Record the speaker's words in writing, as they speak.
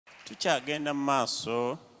tukyagenda mu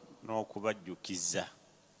maaso n'okubajjukiza.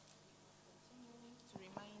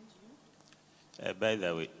 By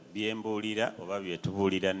the way, byembuulira oba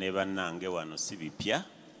byetubuulira ne bannange wano si bipya.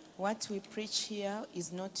 What we preach here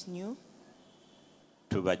is not new.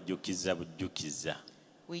 Tubajjukiza bujjukiza.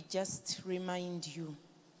 We just remind you.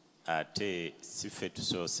 Ate si ffe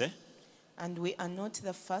tusoose. And we are not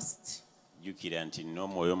the first. Jjukira nti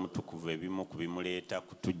n'Omwoyo Omutukuvu ebimu ku bimuleeta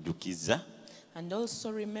kutujjukiza. And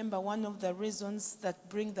also remember, one of the reasons that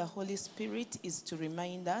bring the Holy Spirit is to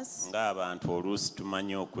remind us. Ng'abantu oluusi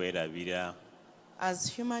tumanyi okwerabira. As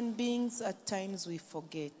human beings, at times we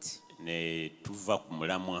forget. Ne tuva ku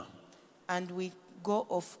mulamwa. And we go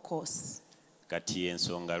off course. Kati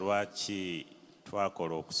ensonga lwaki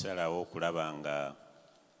twakola okusalawo okulaba nga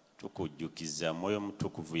tukujjukiza. Mwoyo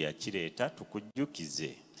Mutukuvu yakireeta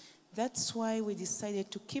tukujjukize. That's why we decided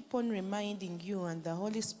to keep on reminding you, and the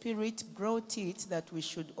Holy Spirit brought it that we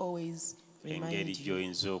should always remind engeri you.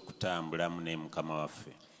 gy'oyinza okutambulamu ne Mukama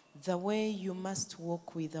waffe. The way you must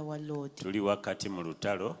walk with our Lord. Tuli wakati mu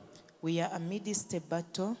lutalo. We are amidst a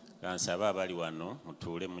battle. Kansaba abali wano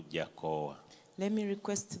mutuule mujja koowa. Let me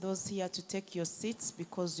request those here to take your seats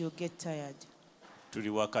because you'll get tired. Tuli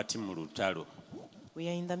wakati mu lutalo. We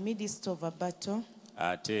are in the midst of a battle.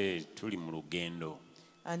 Ate tuli mu lugendo.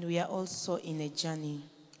 And we are also in a journey.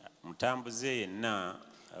 Mutambuze yenna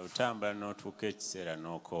utambula n'otuuka ekiseera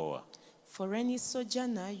n'okoowa. For any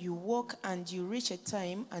sojourner, you walk and you reach a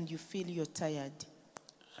time and you feel you're tired.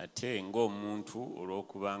 Ate ng'omuntu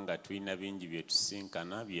olw'okuba nga tulina bingi bye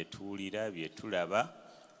tusinkana, bye tuwulira, bye tulaba,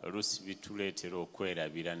 oluusi bituleetera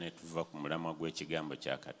okwerabira ne tuva ku mulamwa gw'ekigambo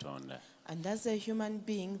kya Katonda. And as a human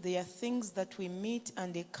being, there are things that we meet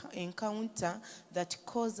and encounter that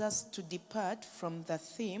cause us to depart from the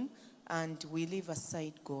theme and we leave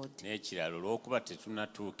aside God. N'ekirala olw'okuba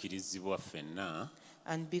tetunnatuukirizibwa ffenna.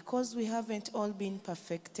 And because we haven't all been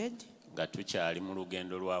perfected, nga tukyali mu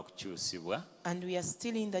lugendo lwa kukyusibwa, and we are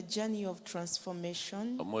still in the journey of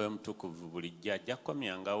transformation, Omwoyo Omutukuvu bulijjo ajja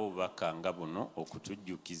kukomyangawo obubaka nga buno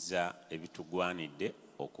okutujjukiza ebitugwanidde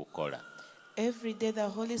okukola. every day the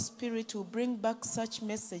Holy Spirit will bring back such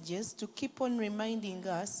messages to keep on reminding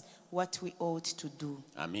us what we ought to do.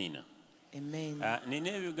 Amiina. Amen. Nina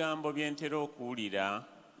ebigambo bye ntera okuwulira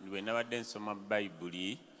bwe nabadde nsoma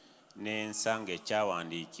Bayibuli n'ensanga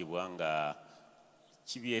ekyawandiikibwa nga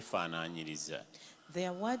kibyefaanaanyiriza. There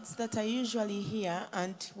are words that I usually hear,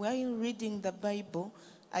 and while reading the Bible,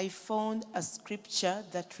 I found a scripture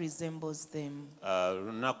that resembles them.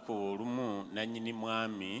 Lunaku olumu nannyini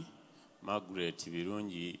mwami Margaret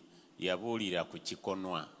Birungi yabuulira ku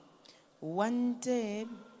kikonwa. One day,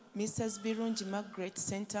 Mrs. Birungi Margaret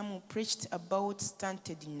Sentamu preached about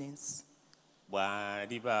stuntedness.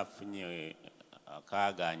 Bw'ali baafunye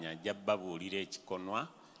akaaganya ajja babuulira ekikonwa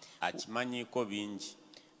akimanyiiko bingi.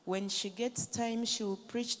 When she gets time, she will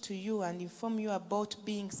preach to you and inform you about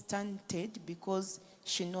being stunted because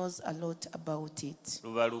she knows a lot about it.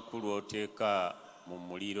 Luba luku lw'oteeka mu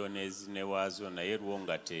muliro n'ezine waazo naye lwo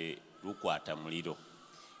nga terukwata muliro.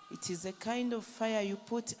 It is a kind of fire you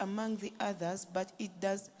put among the others, but it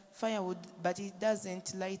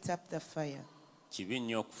doesn't light up the fire. Kibi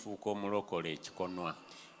nnyo okufuuka omulokole ekikonwa.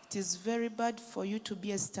 It is very bad for you to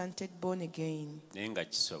be a stunted born again. Naye nga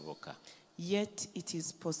kisoboka. Yet it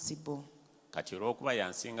is possible. Kati olw'okuba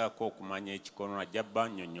yansingako okumanya ekikonwa ajja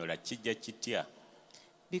bannyonnyola kijja kitya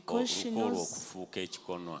okufuuka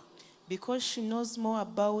ekikonwa. Because she knows more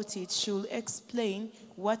about it, she will explain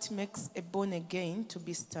what makes a born again to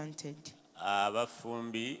be stunted.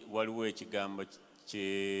 Abafumbi waliwo ekigambo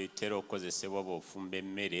kitera okukozesebwa bw'ofumba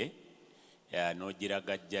emmere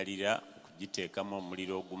n'ogiragajjalira okugiteekamu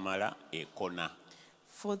omuliro ogumala ekona.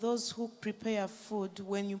 For those who prepare food,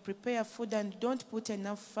 when you prepare food and don't put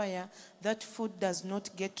enough fire, that food does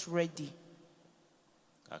not get ready.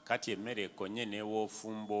 Kakati emmere ekonye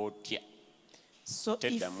n'ewoofumba otya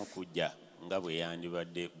teddamu kujja nga bwe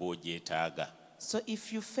yandibadde bw'ogyetaaga. So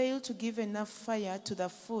if you fail to give enough fire to the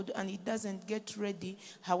food and it doesn't get ready,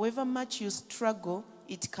 however much you struggle,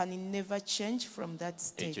 it can never change from that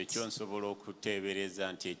state. Ekyo kyonsobola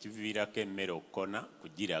okuteebereza nti ekiviirako emmere okukona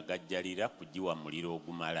kugiragajjalira kugiwa muliro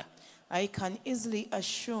ogumala. I can easily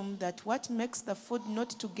assume that what makes the food not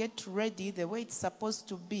to get ready the way it's supposed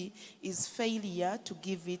to be is failure to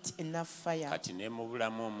give it enough fire. Kati ne mu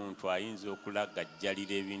bulamu omuntu ayinza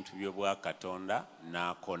okulagajjalira ebintu by'obwa Katonda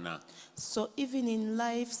n'akona. So even in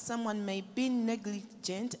life, someone may be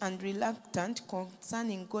negligent and reluctant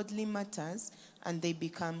concerning godly matters, and they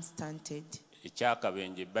become stunted.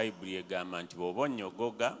 Ekyakabenje Bayibuli egamba nti bw'oba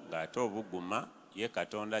onnyogoga ng'ate obuguma ye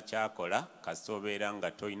Katonda kyakola kasita obeera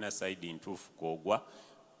nga toyina sayidi ntuufu kwogwa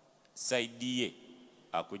sayidi ye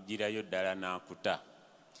akugirayo ddala n'akuta.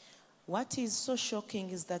 What is so shocking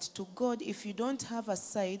is that to God, if you don't have a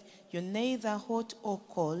side, you're neither hot or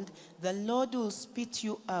cold, the Lord will spit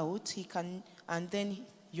you out, and then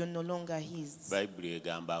you're no longer his. Bayibuli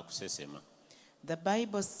egamba akusesema. The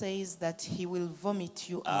Bible says that he will vomit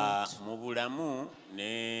you out. Mu bulamu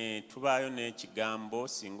ne tubaayo n'ekigambo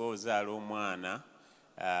singa ozaala omwana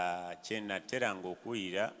kye nateranga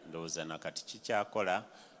okuwulira ndowooza na kati kikyakola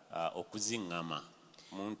okuziŋŋama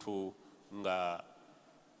muntu nga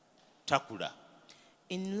takula.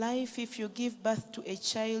 In life, if you give birth to a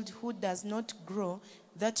child who does not grow,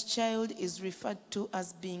 that child is referred to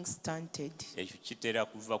as being stunted. Ekyo kitera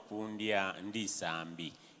kuva ku ndiisa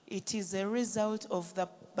mbi. It is a result of the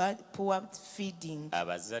poor feeding.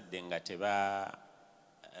 Abazadde nga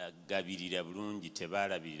tebagabirira bulungi,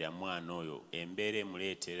 tebaalabirira mwana oyo, embeera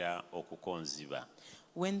emuleetera okukonziba.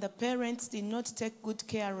 When the parents did not take good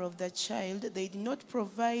care of the child, they did not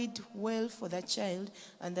provide well for the child,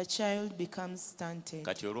 and the child becomes stunted.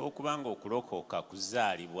 Kati olw'okubanga okulokoka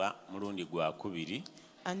kuzaalibwa mulundi gwa kubiri,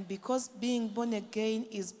 And because being born again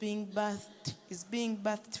is being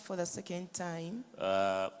birthed for the second time,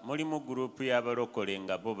 mulimu gurupu y'abalokole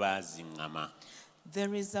nga bo baaziŋŋama.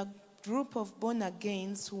 there is a group of born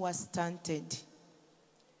agains who are stunted.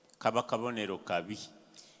 Kaba kabonero kabi.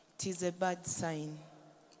 It is a bad sign.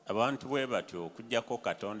 Abantu bwe batyo okuggyako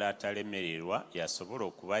Katonda atalemererwa yasobola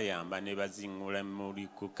okubayamba ne baziŋŋula mu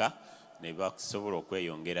likuka ne basobola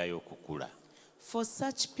okweyongerayo okukula. For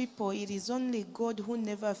such people, it is only God who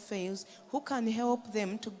never fails, who can help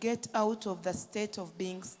them to get out of the state of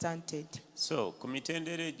being stunted. So ku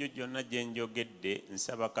mitendera egyo gyonna gye njogedde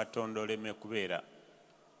nsaba Katonda oleme kubeera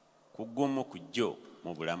kugumu ku jjo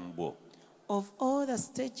mu bulamu bwo. Of all the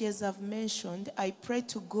stages I've mentioned, I pray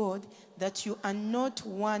to God that you are not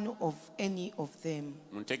one of any of them.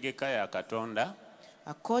 Mu ntegeka ya Katonda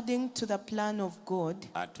According to the plan of God,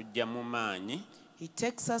 atujja mu maanyi he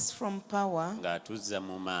takes us from power ng'atuzza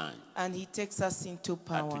mu maanyi. and he takes us into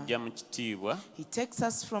power. Atujja mu kitiibwa He takes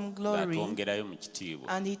us from glory ng'atwongerayo mu kitiibwa.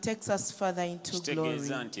 and he takes us further into glory.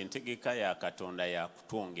 Kitegeeza nti entegeka ya Katonda ya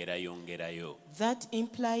kutwongerayongerayo. That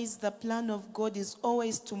implies the plan of God is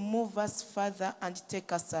always to move us further and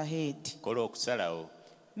take us ahead. Kola okusalawo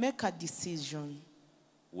Make a decision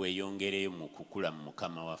weeyongereyo mu kukula mu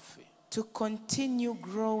Mukama waffe. to continue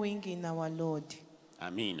growing in our Lord.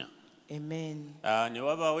 Amiina. Amen. Ne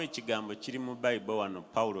wabaawo ekigambo kiri mu Bible wano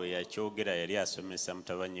Pawulo yakyogera yali asomesa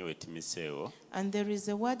mutabani we Timoseewo. And there is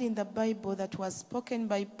a word in the Bible that was spoken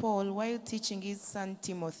by Paul while teaching his son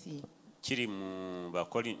Timothy. Kiri mu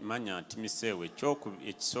manya Timoseewo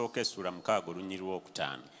ekisooka essula 6 olunyiri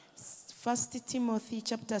lw'okutaano. 1 Timothy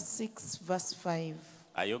chapter 6 verse 5.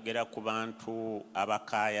 Ayogera ku bantu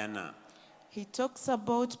abakaayana. He talks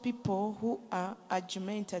about people who are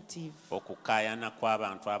argumentative. Okukaayana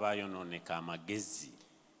kw'abantu abaayonooneka amagezi.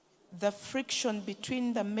 The friction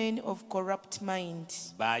between the men of corrupt mind.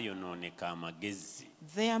 Baayonooneka amagezi.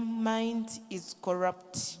 Their mind is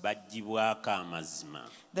corrupt. Baggyibwako amazima.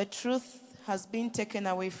 The truth has been taken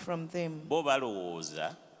away from them. Bo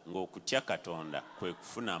balowooza ng'okutya Katonda kwe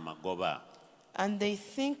kufuna amagoba. And they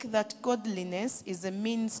think that godliness is a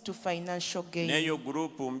means to financial gain. N'eyo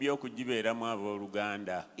gurupu mbi okugibeeramu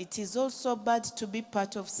abooluganda. It is also bad to be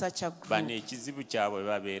part of such a Bano group. ekizibu kyabwe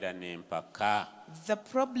babeera n'empaka. The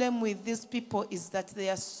problem with these people is that they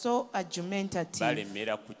are so argumentative.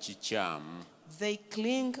 Balemera ku kikyamu. They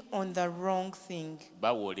cling on the wrong thing.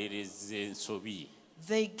 Bawolereza ensobi.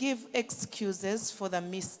 They give excuses for the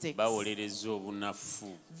mistakes. Bawolereza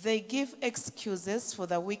obunafu. They give excuses for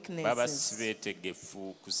the Baba weaknesses. si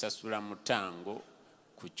beetegefu kusasula mutango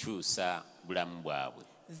kukyusa bulamu bwabwe.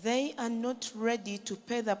 They are not ready to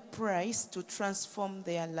pay the price to transform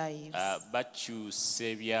their lives. Bakyusa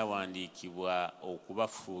ebyawandiikibwa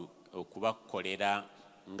okubakolera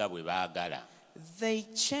nga bwe baagala. They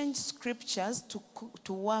change scriptures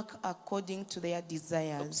to work according to their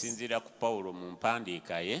desires. Okusinziira ku Pawulo mu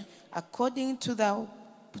mpandiika ye, According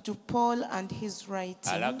to Paul and his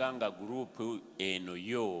writing, alaga nga gurupu eno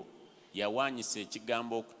yo yawaanyisa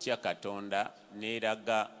ekigambo okutya Katonda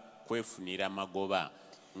n'eraga kwefunira magoba,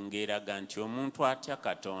 ng'eraga nti omuntu atya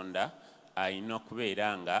Katonda alina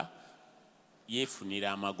kubeera nga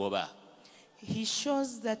yeefunira amagoba. he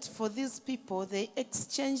shows that for these people, they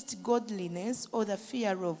exchanged godliness or the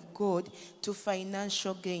fear of God to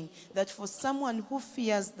financial gain. That for someone who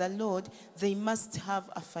fears the Lord, they must have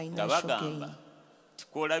a Nga financial gain. bagamba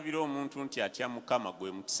tikwolabira omuntu nti atya Mukama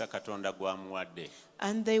gwe mukisa Katonda gw'amuwadde.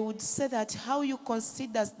 And they would say that how you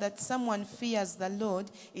consider that someone fears the Lord,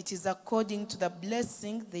 it is according to the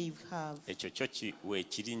blessing they have. ekyo kyo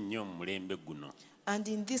weekiri nnyo mu mulembe guno. And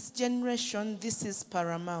in this generation, this is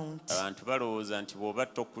paramount. Abantu balowooza nti bw'oba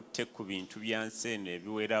tokutte ku bintu bya nsi eno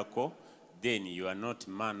ebiwerako, then you are not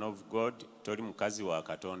man of God, toli mukazi wa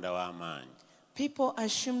Katonda w'amaanyi. People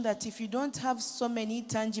assume that if you don't have so many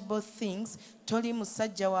tangible things, toli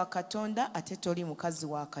musajja wa Katonda, ate toli mukazi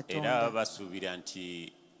wa Era Katonda. basuubira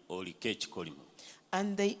nti oliko ekikolimo.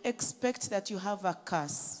 And they expect that you have a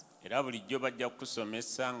curse. Era bulijjo bajja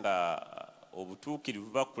kukusomesa nga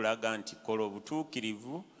obutuukirivu bakulaga nti kola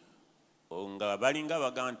obutuukirivu, nga balinga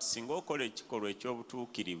bagamba nti singa okola ekikolwa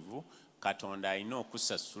eky'obutuukirivu, Katonda alina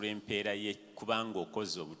okusasula empeera ye kubanga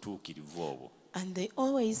okoze obutuukirivu obwo. And they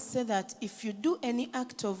always say that if you do any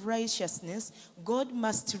act of righteousness, God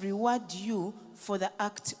must reward you for the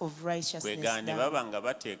act of righteousness Kwegane done. baba nga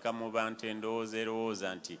bateeka mu bantu endowooza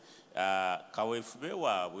erowooza nti kaweefube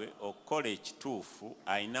waabwe okukola ekituufu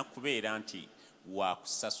alina kubeera nti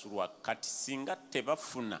waakusasulwa. Kati singa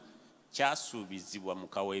tebafuna kyasuubizibwa mu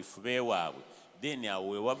kaweefube waabwe, then awo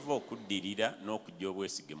wewava okuddirira n'okujja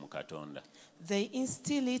obwesige mu Katonda. They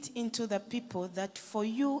instill it into the people that for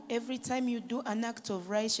you, every time you do an act of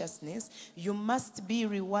righteousness, you must be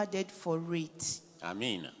rewarded for it.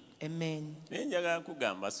 Amiina. Amen. Naye njagala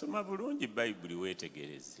kugamba soma bulungi Bayibuli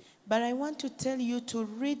weetegereze. But I want to tell you to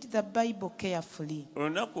read the Bible carefully.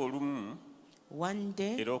 Olunaku olumu, One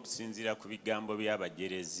day, era okusinziira ku bigambo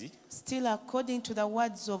by'abajerezi, still according to the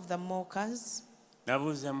words of the mockers,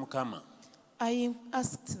 nabuuza Mukama, I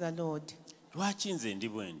asked the Lord, lwaki nze ndi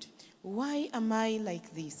bwe ndi? why am I like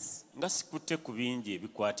this? Nga sikutte ku bingi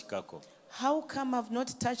ebikwatikako. How come I've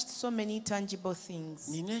not touched so many tangible things?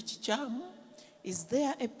 Nina ekikyamu? Is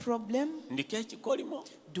there a problem? Ndiko ekikolimo?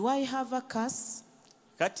 Do I have a curse?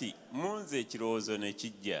 Kati munze ekirowoozo ne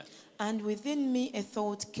kijja. And within me a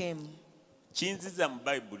thought came. Kinziza mu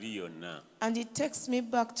Bayibuli yonna. And it takes me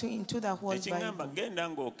back into the whole Ekingamba Bible. genda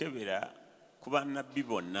ng'okebera ku bannabbi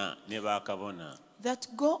bonna ne bakabona. That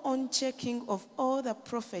go on checking of all the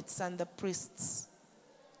prophets and the priests.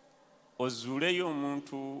 Ozuuleyo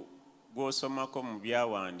omuntu gw'osomako mu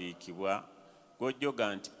byawandiikibwa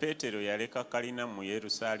gw'ojjoga nti Peetero yaleka Kalina mu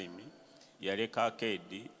Yerusaalemi, yaleka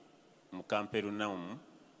Akeedi mu Kamperunawumu,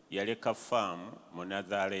 yaleka Faamu mu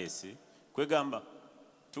Nazaaleesi. Kwegamba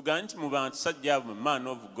tugambe nti mu bantu sajja abo man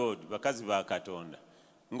of God, bakazi ba Katonda,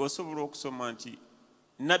 ng'osobola okusoma nti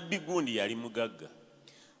nabbi gundi yali mugagga.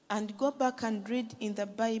 And go back and read in the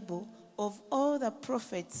Bible of all the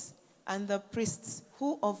prophets and the priests,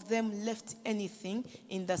 who of them left anything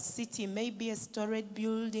in the city, maybe a storage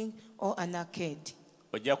building or an arcade.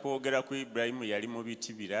 Ojja kwogera ku Ibulayimu, yali mu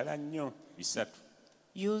biti birala nnyo bisatu.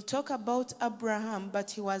 You'll talk about Abraham,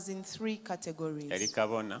 but he was in 3 Yali categories.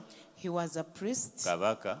 kabona, He was a priest,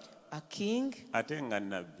 kabaka, a king, ate nga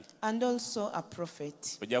nnabbi. and also a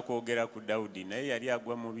prophet. Ojja kwogera ku Dawudi, naye yali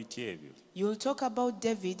agwa mu biti ebyo. You'll talk about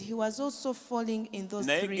David. He was also falling in those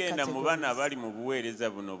Naye 3 genda mu bana categories. abali mu buweereza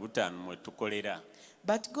buno butaano mwe tukolera.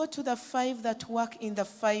 But go to the 5 that work in the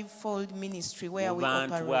 5-fold ministry where Mu we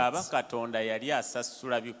bantu aba operate. Katonda yali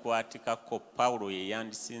asasula bikwatikako, Pawulo ye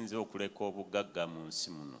yandisinze okuleka obugagga mu nsi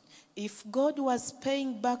muno. If God was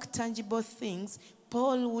paying back tangible things,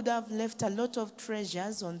 Paul would have left a lot of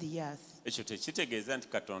treasures on the earth. Ekyo tekitegeeza nti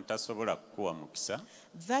Katonda tasobola kukuwa mukisa,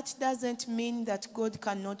 That doesn't mean that God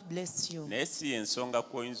cannot bless you. naye si ensonga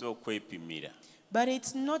kw'oyinza okwepimira But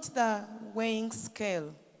it's not the weighing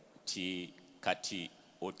scale nti kati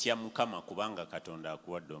otya Mukama kubanga Katonda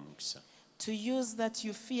akuwadde omukisa. to use that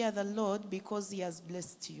you fear the Lord because he has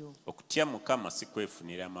blessed you. Okutya Mukama si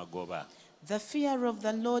kwefunira magoba. The fear of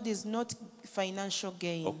the Lord is not financial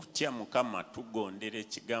gain. Okutya Mukama tugondera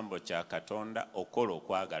ekigambo kya Katonda, okola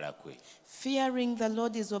okwagala kwe. Fearing the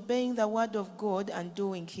Lord is obeying the word of God and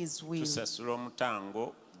doing his will. Tusasula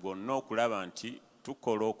omutango gwonna okulaba nti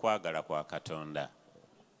tukola okwagala kwa Katonda.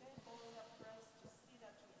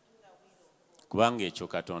 Kubanga ekyo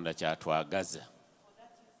Katonda kyatwagaza.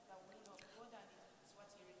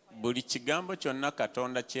 Buli kigambo kyonna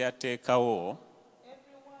Katonda kye yateekawo,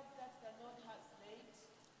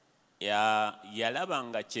 yalaba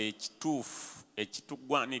nga kye kituufu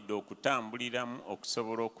ekitugwanidde okutambuliramu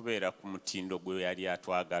okusobola okubeera ku mutindo gwe yali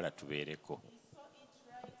atwagala tubeereko.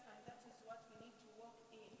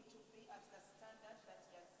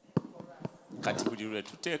 Kati buli lwe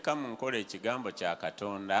tuteeka mu nkola ekigambo kya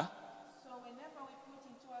Katonda,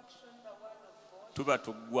 tuba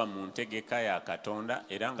tuggwa mu ntegeka ya Katonda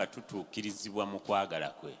era nga tutuukirizibwa mu kwagala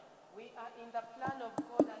kwe.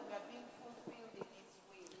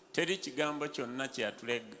 Teri kigambo kyonna kye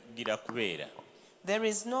yatulagira kubeera There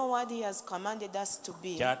is no word he has commanded us to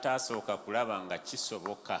be ky'ataasooka kulaba nga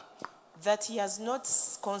kisoboka. that he has not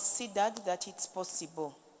considered that it's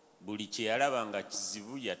possible. Buli kye yalaba nga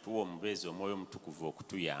kizibu yatuwa omubeezi Omwoyo Omutukuvu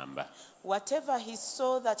okutuyamba. Whatever he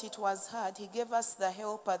saw that it was hard, he gave us the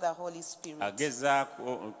helper, the Holy Spirit.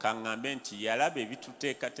 Agezaako kaŋŋambe nti yalaba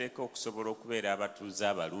ebituteekateeka okusobola okubeera abatuuze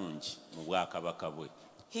abalungi mu bwakabaka bwe.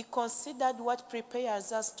 He considered what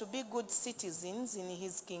prepares us to be good citizens in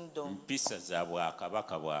his kingdom. Mpisa za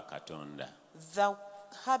bwakabaka bwa Katonda. The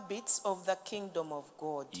habits of the kingdom of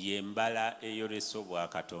God. Ye mbala eyolesa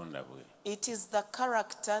obwakatonda bwe. It is the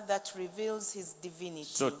character that reveals his divinity.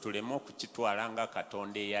 So tuleme okukitwala nga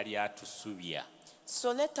Katonda eyali atusubya.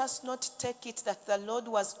 So let us not take it that the Lord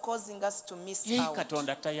was causing us to miss out.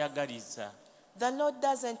 Katonda tayagaliza. The Lord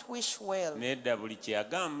doesn't wish well. Nedda buli kye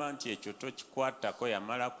yagamba nti ekyo tokikwatako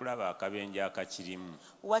yamala kulaba akabenje akakirimu.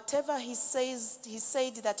 Whatever he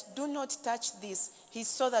said that do not touch this, he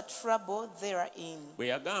saw the trouble therein. Bwe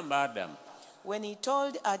yagamba Adamu, When he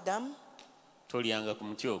told Adam, tolyanga ku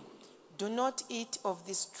muti ogwo, do not eat of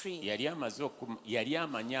this tree, yali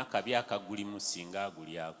amanyi akabi akagulimu singa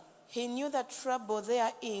agulyako. he knew the trouble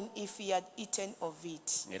therein if he had eaten of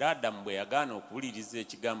it. Era Adamu bwe yagaana okuwuliriza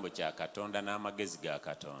ekigambo kya Katonda n'amagezi ga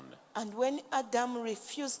Katonda, And when Adam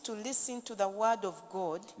refused to listen to the word of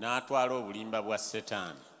God, n'atwala obulimba bwa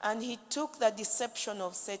Setaani, and he took the deception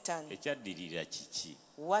of Satan, ekyaddirira kiki?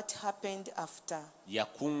 what happened after?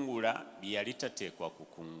 Yakungula bye yali tateekwa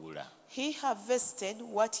kukungula. He harvested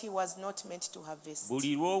what he was not meant to harvest.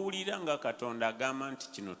 Buli lw'owulira nga Katonda agamba nti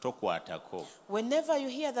kino tokwatako, Whenever you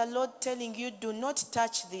hear the Lord telling you, do not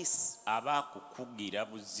touch this, aba akukugira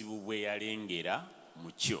buzibu bwe yalengera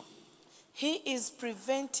mu kyo. he is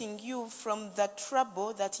preventing you from the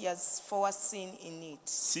trouble that he has foreseen in it.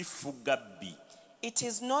 Si fugabbi, It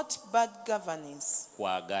is not bad governance,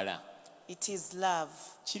 kwagala. it is love.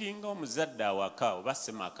 Kiringa omuzadde awaka oba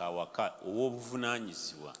ssemaka awaka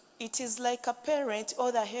ow'obuvunaanyizibwa. It is like a parent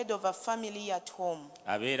or the head of a family at home.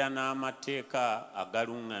 Abeera n'amateeka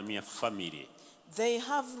agaluŋŋamya famire They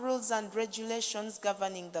have rules and regulations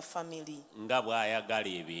governing the family nga bw'ayagala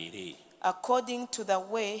ebeere. according to the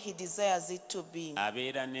way he desires it to be.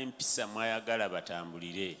 Abeera n'empisa mw'ayagala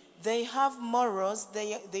batambulire. They have morals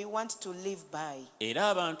they want to live by. Era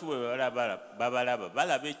abantu bwe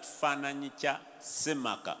balaba ekifaananyi kya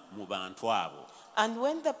ssemaka mu bantu abo. And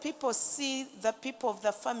when the people see the people of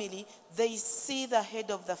the family, they see the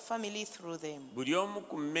head of the family through them. Buli omu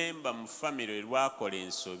ku mmemba mu famire lwakola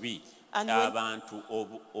ensobi, And when- abantu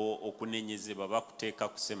okunenyezebwa bakuteeka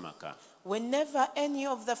ku ssemaka. Whenever any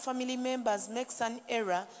of the family members makes an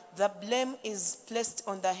error, the blame is placed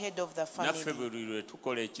on the head of the Naffe family. buli lwe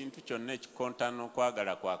tukola ekintu kyonna ekikontana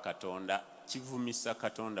okwagala kwa Katonda kivumisa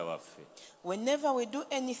Katonda waffe. Whenever we do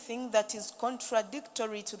anything that is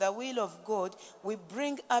contradictory to the will of God, we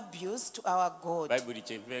bring abuse to our God. Bayibuli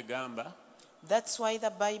kyeva egamba That's why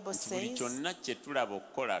the Bible nti buli says kyonna kye tulaba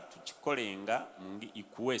okukola tukikolenga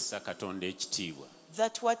kuweesa Katonda ekitiibwa.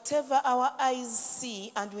 that whatever our eyes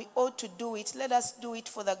see and we ought to do it, let us do it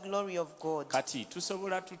for the glory of God. Kati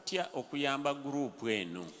tusobola tutya okuyamba guruupu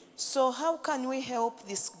eno So how can we help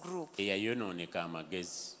this group eyayonooneka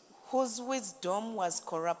amagezi? whose wisdom was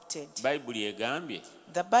corrupted? Bayibuli egambye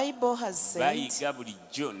The Bible has said bayiga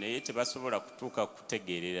bulijjo naye tebasobola kutuuka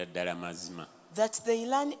kutegeerera ddala mazima. that they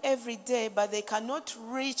learn every day, but they cannot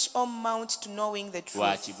reach or mount to knowing the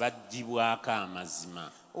Lwaki truth. baddibwako amazima,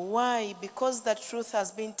 Why? Because the truth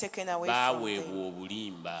has been taken away from baaweebwa them.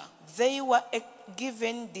 obulimba. They were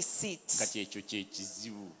given deceit. Kati ekyo kye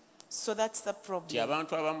kizibu So that's the ti problem.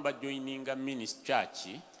 abantu abamu bajoyininga ministry church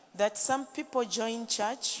That some people join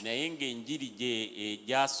church, naye ng'enjiri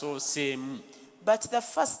gyasooseemu but the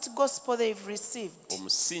first gospel they've received,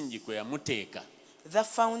 omusingi kwe yamuteeka the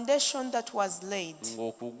foundation that was laid,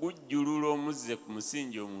 ng'okugujjulula omuzze ku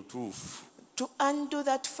musingi omutuufu, to undo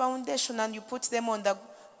that foundation and you put them on the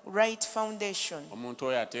right foundation. omuntu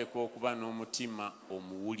oyo ateekwa okuba n'omutima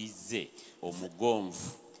omuwulize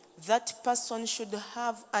omugonvu That person should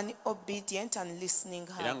have an obedient and listening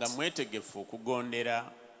era nga heart. mwetegefu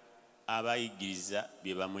okugondera abayigiriza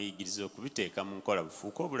bye bamuyigiriza okubiteeka mu nkola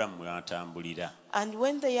bufuuka obulamu mwe atambulira. And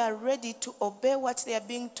when they are ready to obey what they are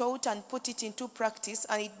being taught and put it into practice,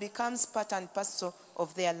 and it becomes part and parcel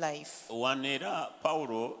of their life. Wano era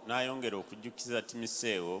Pawulo n'ayongera okujjukiza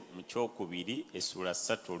Timoseewo mu kyokubiri essula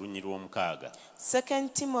 3 olunyi lw'omukaaga. 2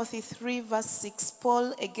 Timothy 3 verse 6,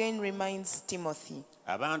 Paul again reminds Timothy.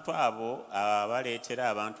 Abantu abo abaleetera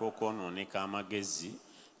abantu okwonooneka amagezi,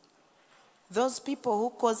 Those people who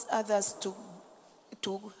cause others to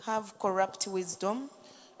have corrupt wisdom,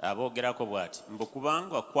 aboogerako bw'ati mbu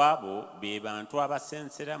kubanga kwabo be bantu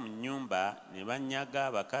abasensera mu nnyumba ne banyaga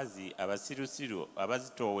abakazi abasirusiru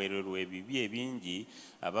abazitoowererwa ebibi ebingi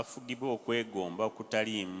abafugibwa okwegomba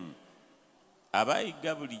okutaliimu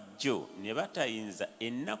abayiga bulijjo ne batayinza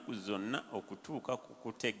ennaku zonna okutuuka ku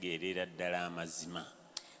kutegeerera ddala amazima.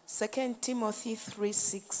 2 Timothy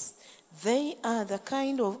 3:6. They are the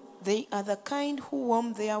kind who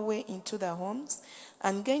worm their way into the homes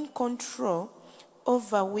and gain control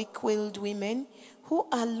over weak-willed women who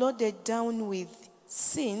are loaded down with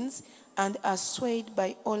sins and are swayed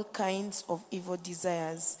by all kinds of evil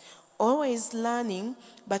desires, always learning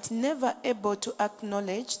but never able to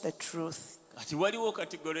acknowledge the truth. Kati waliwo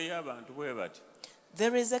kategori y'abantu bwe batyo.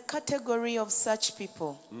 There is a category of such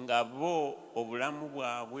people. Nga bo obulamu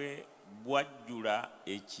bwabwe bwajjula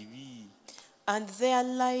ekibi. And their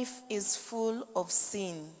life is full of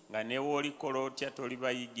sin. Nga ne woolikola otya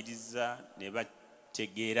tolibayigiriza ne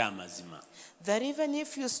bategeera amazima. That even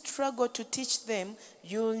if you struggle to teach them,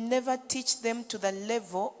 you'll never teach them to the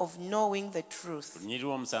level of knowing the truth.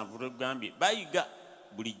 Nyiriwo omusanvu tugambye bayiga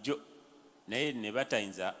bulijjo naye ne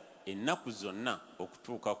batayinza ennaku zonna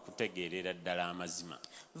okutuuka kutegeerera ddala amazima.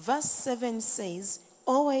 Verse 7 says,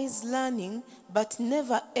 always learning but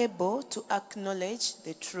never able to acknowledge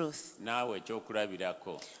the truth. Naawe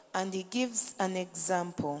ekyokulabirako. And he gives an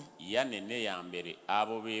example. Yanene ya mbere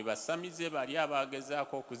abo be basamize bali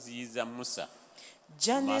abagezaako okuziyiza Musa.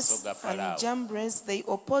 Jannes and Jambres, they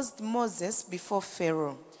opposed Moses before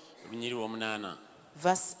Pharaoh. Lunyiriwo 8.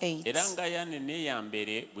 Verse 8. Era nga Yanene ya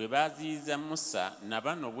mbere bwe baziyiza Musa na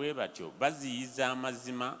bano bwe batyo baziyiza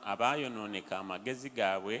amazima abaayonooneka amagezi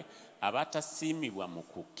gaabwe abatasiimibwa mu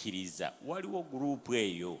kukkiriza. Waliwo guruupu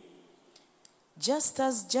eyo. Just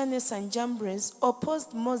as Jannes and Jambres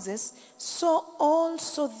opposed Moses, so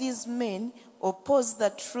also these men oppose the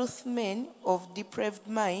truth men of depraved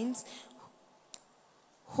minds,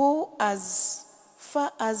 who as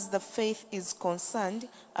far as the faith is concerned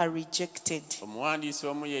are rejected. Omuwandiisi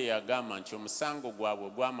omu ye yagamba nti omusango gwabwe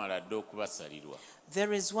gwamala dda okubasalirwa.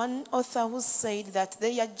 There is one author who said that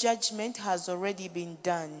their judgment has already been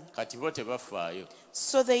done. Kati bo tebafaayo.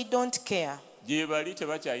 So they don't care. Gye bali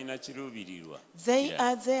tebakyalina kiruubirirwa. They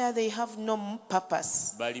are there, they have no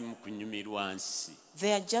purpose. Bali mu kunyumirwa nsi.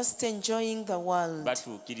 They are just enjoying the world.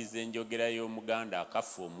 Batuukiriza enjogera y'Omuganda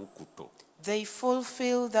akafa omukuto. They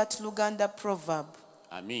fulfill that Luganda proverb.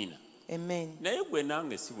 Amiina. Amen. Naye gwe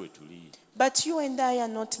nange si bwe tuli. But you and I are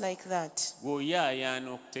not like that.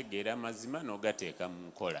 Bw'oyaayaana okutegeera amazima n'ogateeka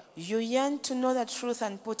mu nkola. You yearn to know the truth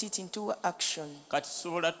and put it into action. Kati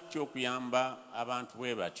tusobola tutya okuyamba abantu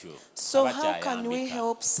bwe batyo? So how can we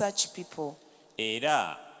help such people?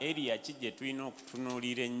 Era eriya ki gye tulina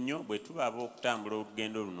okutunuulira ennyo bwe tubaaba okutambula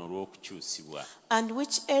olugendo luno olw'okukyusibwa? And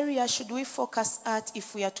which area should we focus at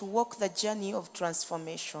if we are to walk the journey of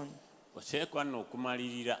transformation? Oteekwa nno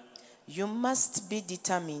okumalirira. You must be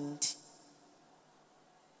determined.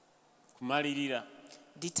 Kumalirira.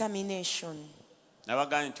 Determination.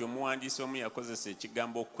 Nabagambye nti omuwandiisi omu yakozesa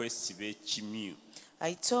ekigambo okwesiba ekimyu.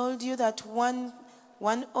 I told you that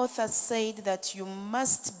one author said that you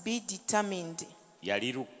must be determined.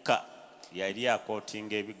 Yali Luka, yali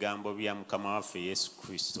akootinga ebigambo bya Mukama waffe Yesu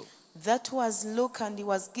Kristo. That was Luke, and he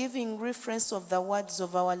was giving reference of the words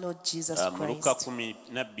of our Lord Jesus Christ. Luka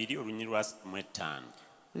 12 olunyiri lwa 5.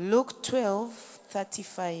 Luke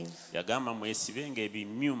 12:35. Yagamba mwesibenga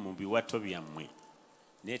ebimyu mu biwato byammwe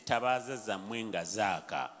n'ettabaaza zammwe nga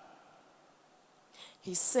zaaka.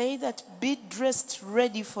 He said that be dressed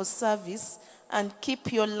ready for service and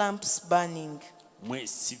keep your lamps burning.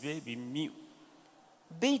 Mwesibe ebimyu.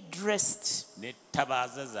 Be dressed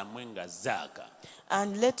n'ettabaaza zammwe nga zaaka.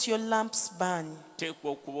 and let your lamps burn.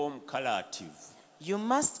 Teekwa okuba omukalaativu. You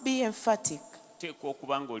must be emphatic. Oteekwa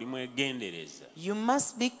okuba ng'oli mwegendereza. You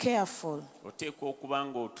must be careful. Oteekwa okuba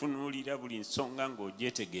ng'otunuulira buli nsonga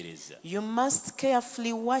ng'ogyetegereza. You must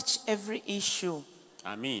carefully watch every issue.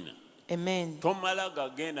 Amiina. Amen. Tomala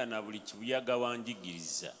gagenda na buli kibuyaga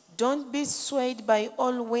wanjigiriza. Don't be swayed by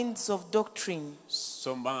all winds of doctrine.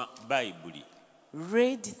 Soma Bayibuli.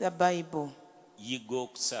 Read the Bible. Yiga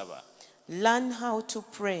okusaba. Learn how to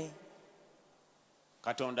pray.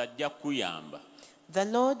 Katonda ajja kuyamba. The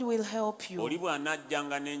Lord will help you. Oli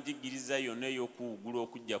bw'anajjanga n'enjigiriza yonna ey'okuwugula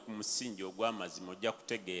okujja ku musingi ogw'amazima ojja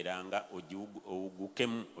kutegeeranga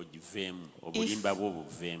owugukemu ogiveemu obulimba bwo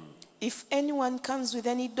buveemu. If anyone comes with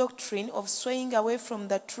any doctrine of swaying away from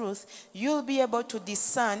the truth, you'll be able to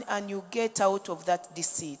discern and you get out of that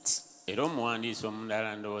deceit. Era omuwandiisi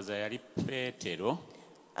omulala ndowooza yali Peetero.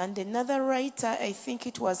 And another writer, I think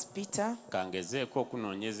it was Peter. Kangezeeko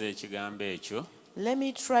okunoonyeza ekigambo ekyo. Let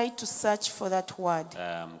me try to search for that word.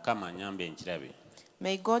 Mukama anyambe nkirabe.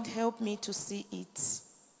 May God help me to see it.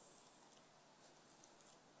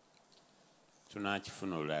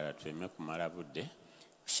 Tunakifuna olulala tuleme kumala budde.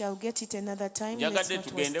 Shall get it another time. Let's Njagadde not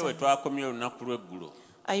tugende waste we time. twakomye olunaku lw'eggulo.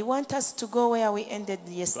 I want us to go where we ended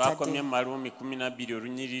Twakomye yesterday. mu Maluumi 12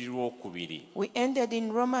 olunyiriri lwokubiri. We ended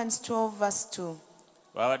in Romans 12 verse 2.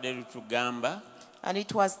 Lwabadde lutugamba And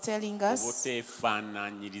it was telling us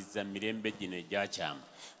obuteefaanaanyiriza mirembe gino egyakyama.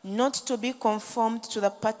 not to be conformed to the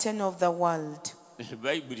pattern of the world.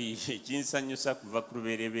 Bayibuli ekinsanyusa kuva ku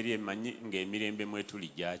lubereberye manyi ng'emirembe mwe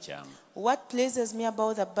tuli gyakyama. What pleases me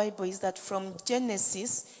about the Bible is that from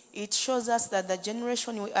Genesis, it shows us that the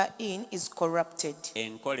generation we are in is corrupted.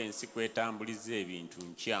 Enkola ensi kwetambuliza ebintu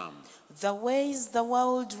nkyamu. The ways the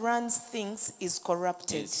world runs things is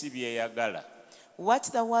corrupted. Ensi byeyagala.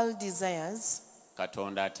 What the world desires,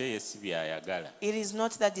 Katonda ate ye si byayagala. it is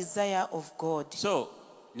not the desire of God. So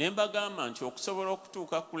ne mbagamba nti okusobola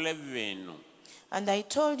okutuuka ku level eno And I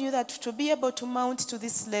told you that to be able to mount to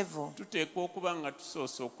this level, tuteekwa okuba nga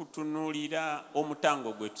tusoose okutunuulira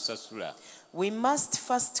omutango gwe tusasula. we must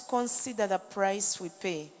first consider the price we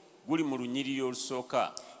pay. Guli mu lunyiriri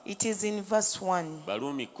olusooka. It is in verse 1,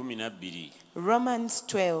 Baluumi 12. Romans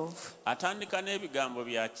 12. Atandika n'ebigambo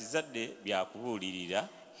bya kizadde bya kubuulirira.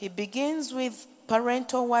 He begins with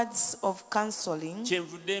parental words of counseling.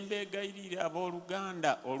 Kyenvudde mbeegayirira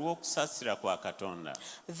abooluganda olw'okusaasira kwa Katonda.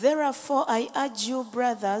 Therefore, I urge you,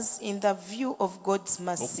 brothers, in the view of God's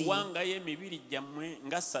mercy, Okuwangayo emibiri gyammwe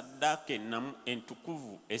nga ssaddaaka ennamu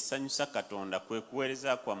entukuvu esanyusa Katonda kwe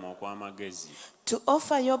kuweereza kwammwe okw'amagezi. to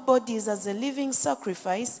offer your bodies as a living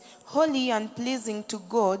sacrifice, holy and pleasing to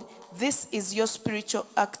God. This is your spiritual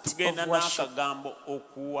act Tugenda of worship. n'akagambo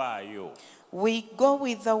okuwaayo We go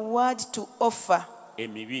with the word to offer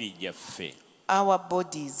emibiri gyaffe. our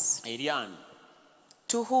bodies. Eri ani?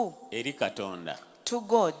 To who? Eri Katonda. To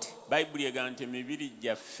God. Bayibuli egamba nti emibiri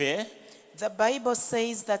gyaffe The Bible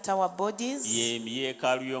says that our bodies ye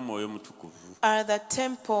yeekaalu y'omwoyo mutukuvu. are the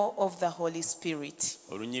temple of the Holy Spirit.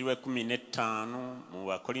 Olunyiriri 15 mu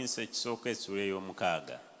Bakolinso ekisooka essula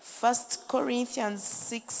ey'omukaaga. 1 Corinthians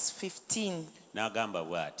 6:15. N'agamba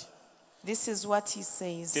bw'ati. This is what he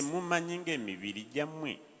says. Temumanyi ng'emibiri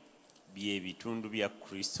gyammwe bye bitundu bya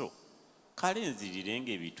Kristo? Kale nzirire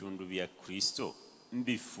ng'ebitundu bya Kristo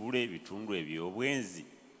mbifuule ebitundu eby'obwenzi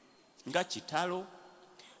nga kitalo.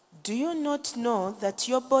 Do you not know that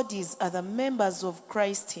your bodies are the members of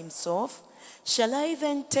Christ himself? Shall I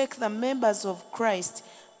then take the members of Christ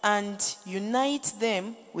and unite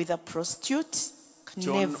them with a prostitute?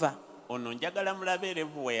 Never. Ono njagala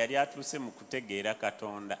mulabeerevu we yali atuuse mu kutegeera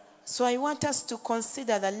Katonda. So I want us to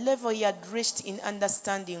consider the level he had reached in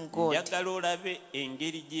understanding God. Njagala olabe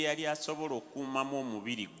engeri gye yali asobola okukuumamu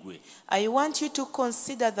omubiri gwe. I want you to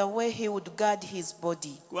consider the way he would guard his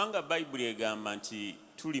body. Kubanga Bayibuli egamba nti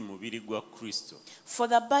tuli mubiri gwa Kristo. For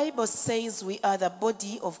the Bible says we are the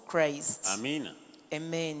body of Christ. Amiina.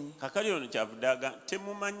 Amen. Kakali ono kyavudde aga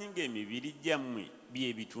temumanyi ng'emibiri gyammwe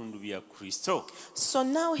bye bitundu bya Kristo. So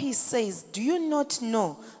now he says, do you not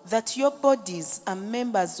know that your bodies are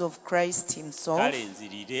members of Christ himself? Kale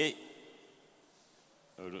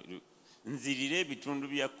nzirire ebitundu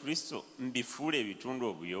bya Kristo mbifuule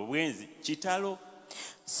ebitundu obwenzi kitalo.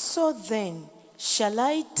 So then, shall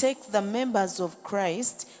I take the members of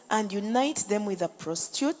Christ and unite them with a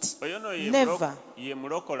prostitute? Never. Ye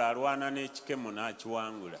mulokola alwana n'ekikemo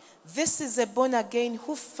n'akiwangula. This is a born again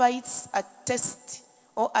who fights a test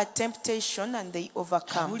or a temptation and they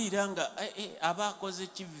overcome. Awulira nga aba akoze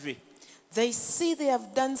kivve. They see they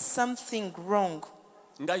have done something wrong,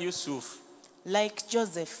 Nga Yusufu. like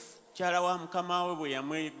Joseph. Mukyala wa mukama we bwe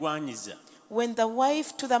yamwegwanyiza. When the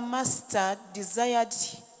wife to the master desired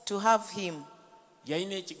to have him,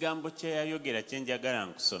 Yalina ekigambo kye yayogera kye njagala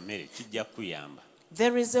nkusomere kijja kuyamba.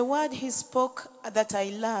 there is a word he spoke that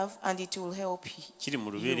I love and it will help you. Kiri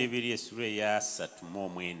mu Lubereberye essula eya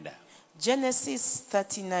 39. Genesis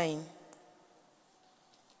 39.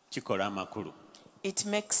 Kikola amakulu. It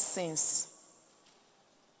makes sense.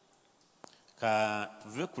 Ka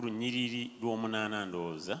tuve ku lunyiriri lw'omunaana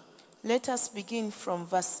ndowooza. Let us begin from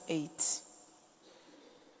verse 8.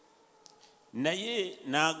 Naye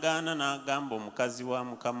n'agaana n'agamba omukazi wa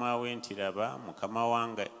mukama we nti laba mukama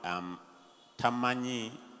wange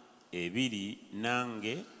tamanyi ebiri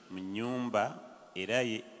nange mu nnyumba era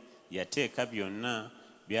yateeka byonna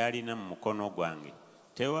byalina mu mukono gwange.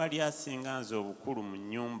 Tewali asinga nze obukulu mu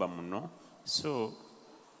nnyumba muno, so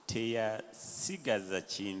teyasigaza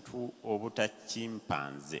kintu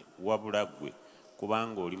obutakimpanze wabula ggwe,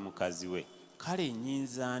 kubanga oli mukazi we kale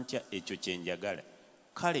nnyinza ntya ekyo kye njagala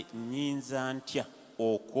kale nnyinza ntya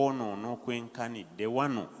okwonoona okwenkanidde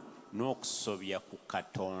wano n'okusobya ku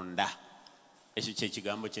Katonda. Ekyo kye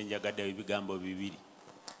kigambo kye njagadde ebigambo bibiri.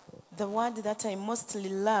 The word that I mostly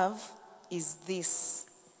love is this.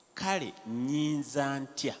 Kale nnyinza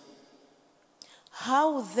ntya.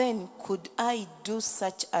 How then could I do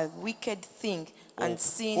such a wicked thing and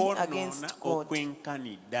sin against God?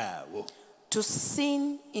 Okwenkanidde awo. To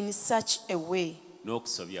sin in such a way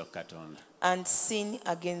N'okusobya ku Katonda. and sin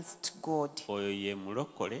against God. Oyo ye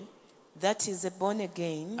mulokole That is a born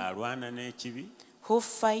again alwana n'ekibi who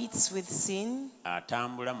fights with sin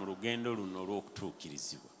atambula mu lugendo luno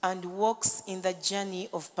olw'okutuukirizibwa. and walks in the journey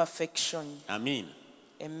of perfection. Amiina.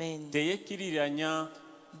 Amen. Teyekkiriranya.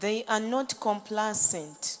 They are not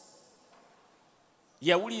complacent.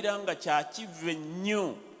 Yawulira nga kyakive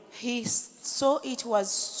nnyo. He saw it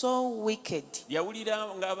was so wicked.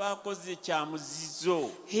 Yawulira nga baakoze kyamuzizo.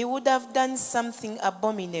 He would have done something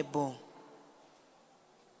abominable.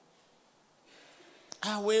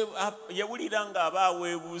 Yawulira nga aba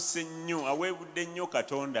aweebuuse nnyo, aweebudde nnyo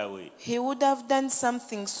Katonda we. He would have done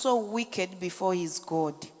something so wicked before his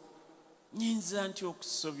God. Nnyinza ntya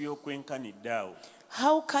okusobya okwenkanidde awo.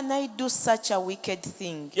 How can I do such a wicked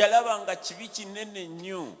thing? Yalaba nga kibi kinene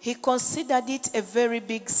nnyo. He considered it a very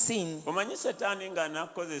big sin. Omanyi Setaani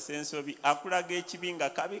ng'anaakozesa ensobi akulaga ekibi nga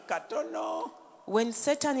kabi katono. When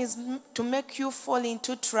Satan is to make you fall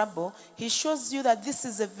into trouble, he shows you that this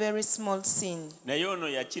is a very small sin. Naye ono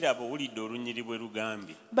yakiraba owulidde olunyiri bwe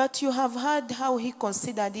lugambye. But you have heard how he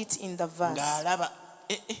considered it in the verse. Ng'alaba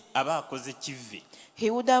aba akoze kivve. He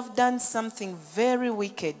would have done something very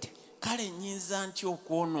wicked. Kale nnyinza ntya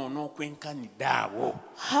okwonoona okwenkanidde awo.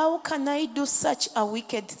 How can I do such a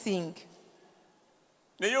wicked thing?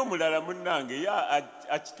 Naye omulala munnange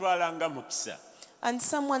akitwala nga mukisa. And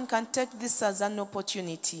someone can take this as an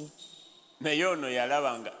opportunity. Naye ono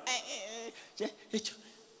yalaba nga ekyo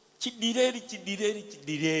kiddira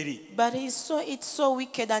eri. But he saw it so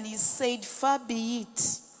wicked and he said, far be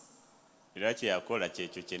it. Era kye yakola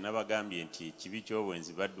kyekyo kye nabagambye nti ekibi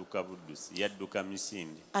ky'obwenzi badduka buddusi yadduka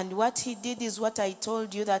misinde. And what he did is what I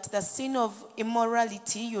told you, that the sin of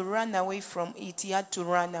immorality, you run away from it. He had to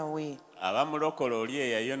run away. Abamulokola oli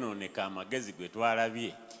eyayonooneka amagezi gwe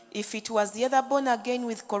twalabye. If it was the other born again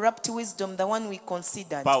with corrupt wisdom, the one we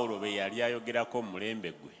considered, Pawulo be yali ayogerako mu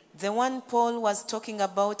mulembe gwe. the one Paul was talking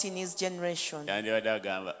about in his generation, Yandibadde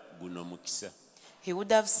agamba guno mukisa. he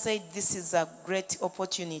would have said, this is a great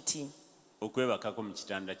opportunity Okwebakako mu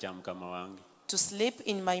kitanda kya Mukama wange. to sleep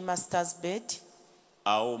in my master's bed.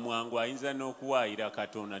 Awo mwangu ayinza n'okuwaayira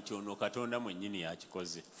Katonda nti ono Katonda mwennyini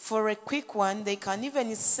yakikoze. For a quick one, they can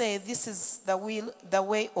even say this is the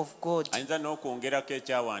way of God. Ayinza n'okwongerako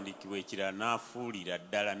ekyawandiikibwa ekirala n'afuulira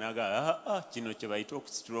ddala n'agamba kino kye bayita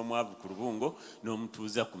okusitula omwavu ku lubungo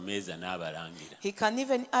n'omutuuza ku mmeeza n'abalangira. He can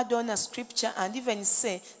even add on a scripture and even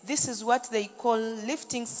say this is what they call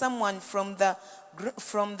lifting someone from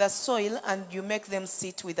the soil, and you make them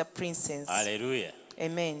sit with the princes. Hallelujah.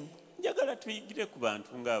 Amen. Njagala tuyigire ku bantu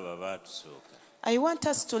ng'abo abaatusooka. I want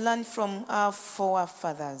us to learn from our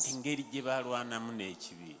forefathers, Engeri gye baalwanamu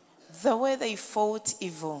n'ekibi. the way they fought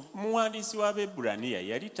evil. Omuwandiisi w'Abebbulaniya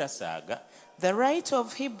yali tasaaga. The writer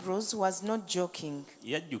of Hebrews was not joking.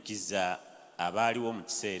 Yajjukiza abaaliwo mu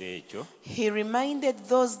kiseera ekyo. He reminded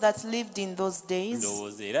those that lived in those days.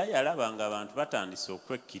 Ndowooza era yalaba nga abantu batandise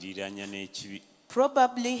okwekkiriranya n'ekibi.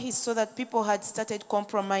 Probably he saw that people had started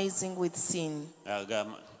compromising with sin.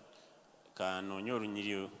 Agamba kanoonye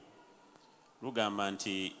olunyiri lugamba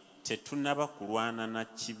nti tetunnaba kulwana na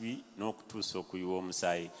kibi n'okutuusa okuyiwa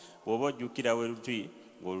omusaayi. Bw'oba ojjukira we luti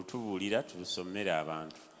ng'olutubuulira tulusomere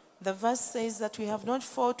abantu. The verse says that we have not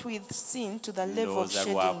fought with sin to the level of Ndowooza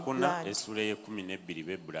shedding lwakuna blood. essula y'e12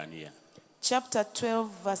 Bebbulaniya. Chapter 12,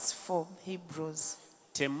 verse 4, Hebrews.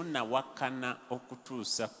 Temunnawakana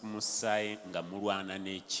okutuusa ku musaayi nga mulwana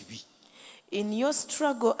n'ekibi. In your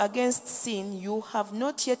struggle against sin, you have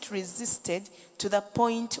not yet resisted to the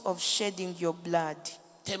point of shedding your blood.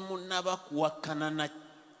 Temunnaba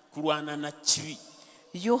kulwana na kibi.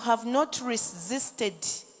 You have not resisted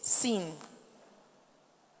sin.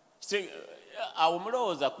 Awo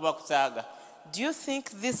mulowooza kuba kusaaga. Do you think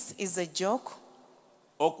this is a joke?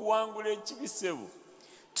 Okuwangula ekibi ssebo.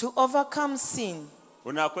 To overcome sin,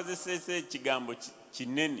 Ono akozeseza ekigambo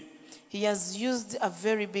kinene. he has used a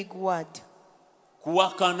very big word.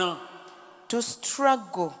 Kuwakana. To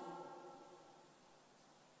struggle.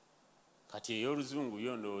 Kati ey'oluzungu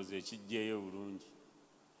yo ndowooza ekijjeeyo bulungi.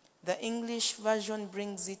 The English version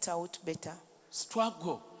brings it out better.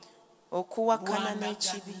 Struggle. okuwakana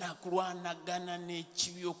n'ekibi. kulwanagana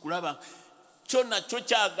n'ekibi okulaba kyo nakyo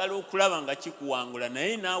kyagala okulaba nga kikuwangula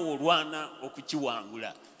naye naawe olwana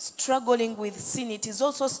okukiwangula. Struggling with sin, it is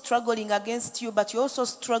also struggling against you, but you're also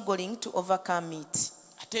struggling to overcome it.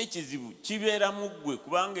 Ate ekizibu kibeera mu ggwe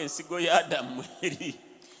kubanga ensigo ya Adamu eri.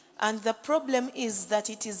 And the problem is that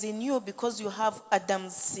it is in you because you have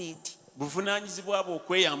Adam's seed. Buvunaanyizibwa bwo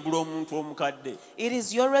okweyambula omuntu omukadde. It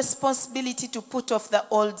is your responsibility to put off the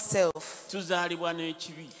old self. Tuzaalibwa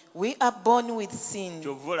n'ekibi. We are born with sin.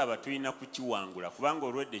 Kyova olaba tulina kukiwangula kubanga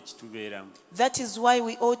olwedde kitubeeramu. That is why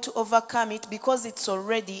we ought to overcome it, because it's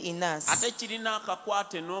already in us. Ate kirina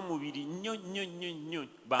akakwate n'omubiri nnyo nnyo nnyo nnyo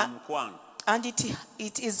bamukwano. And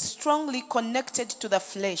it is strongly connected to the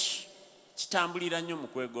flesh. Kitambulira nnyo mu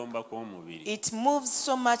kwegomba kw'omubiri. It moves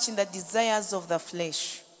so much in the desires of the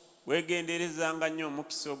flesh. Weegenderezanga nnyo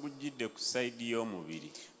omukisa ogujjidde ku sayidi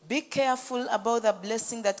y'omubiri. Be careful about the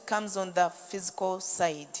blessing that comes on the physical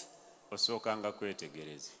side. Osookanga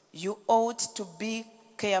kwetegereza. You ought to be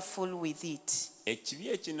careful with it. Ekibi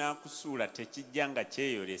ekinaakusuula tekijja nga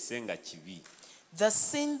kyeyolese nga kibi. The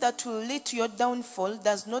sin that will lead to your downfall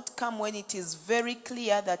does not come when it is very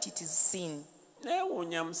clear that it is sin.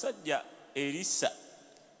 Neewuunya musajja Erisa.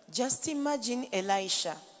 Just imagine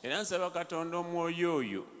Elisha. Era nsaba Katonda omwoyo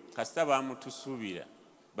oyo kasita baamutusuubiza.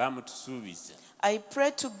 I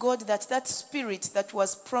pray to God that that spirit that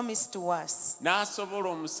was promised to us. N'asobola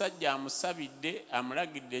omusajja amusabidde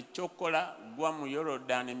amulagidde ekyokola gwa mu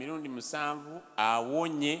Yorodaani emirundi 7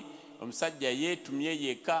 awonye. Omusajja yeetumye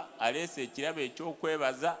yekka aleese ekirabo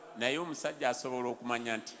ekyokwebaza naye omusajja asobola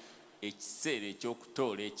okumanya nti ekiseera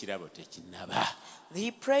ekyokutoola ekirabo tekinnaba.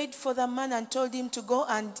 He prayed for the man and told him to go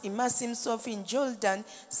and immerse himself in Jordan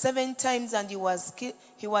 7 times, and he was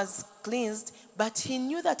cleansed, but he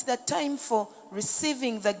knew that the time for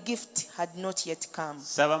receiving the gift had not yet come.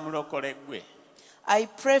 Saba mulokole gwe. I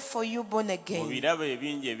pray for you, born again. Obirabo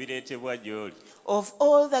ebingi ebireetebwa gy'oli. Of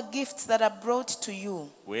all the gifts that are brought to you,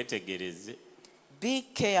 weetegereze. Be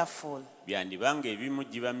careful. Byandibanga ebimu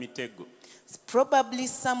giba mitego. Probably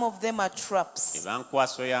some of them are traps. Eba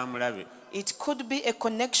nkwaso ya mulabe. It could be a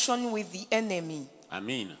connection with the enemy.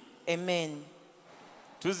 Amina. Amen.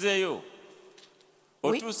 Tuzeeyo.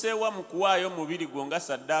 Otuuseewa mu kuwaayo omubiri gwo nga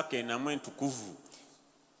saddaaka enamu entukuvu.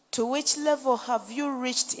 To which level have you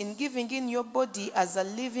reached in giving in your body as a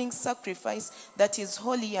living sacrifice that is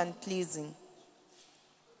holy and pleasing?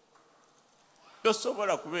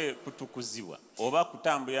 Tosobola kutukuzibwa oba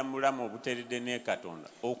kutambulira mu bulamu obuteredde ne Katonda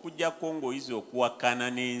okujjako ng'oyize okuwakana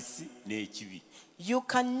n'ensi n'ekibi. You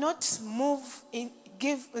cannot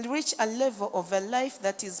reach a level of a life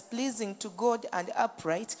that is pleasing to God and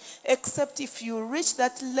upright, except if you reach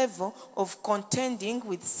that level of contending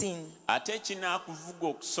with sin. Ate kinaakuvuga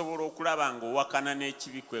okusobola okulaba ng'owakana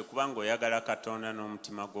n'ekibi kwe kubanga oyagala Katonda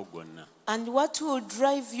n'omutima gwo gwonna. And what will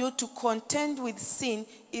drive you to contend with sin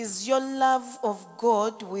is your love of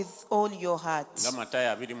God with all your heart. Nga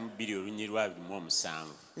Matayo 22:27.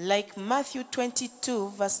 Like Matthew 22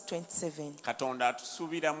 verse 27. Katonda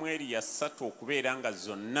atusuubiramu eriya 3 okubeera nga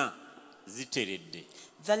zonna ziteredde.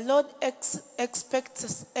 The Lord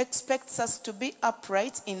expects us to be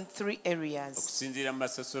upright in 3 areas. Okusinziira mu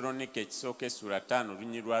Basessalonike ekisooka essula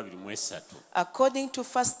 5:23. According to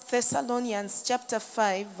 1 Thessalonians chapter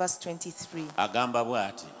 5 verse 23. Agamba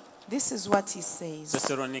bw'ati. This is what he says.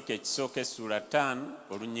 Thessalonike ekisooka essula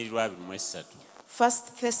 5:23. 1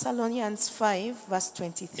 Thessalonians 5 verse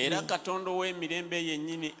 23. Era Katonda ow'emirembe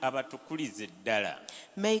yennyini abatukulize ddala.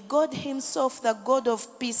 May God himself, the God of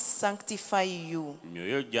peace, sanctify you.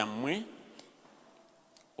 Myoyo gyammwe,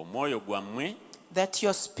 omwoyo gwammwe, that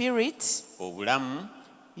your spirit, obulamu,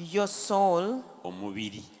 your soul,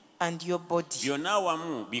 omubiri, and your body, byonna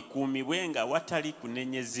wamu bikuumibwe nga watali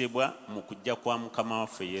kunenyezebwa mu kujja kwa Mukama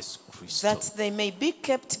waffe Yesu Kristo. that they may be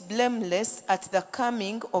kept blameless at the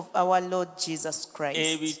coming of our Lord Jesus Christ.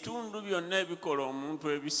 Ebitundu byonna ebikola omuntu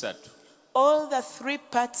ebisatu. All the 3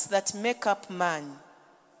 parts that make up man.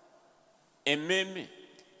 Emmeme.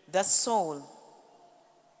 The soul.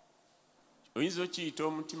 Oyinza okiyita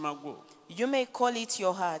omutima gwo. You may call it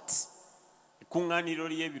your heart. Ekkuŋŋaaniro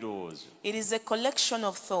ly'ebirowoozo. It is a collection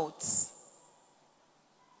of thoughts.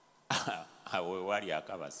 Weewali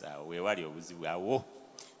akabasa, weewali obuzibu awo.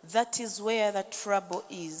 That is where the trouble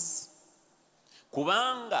is.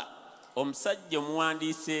 Kubanga omusajja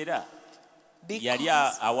omuwandiisi era yali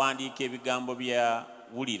awandiika ebigambo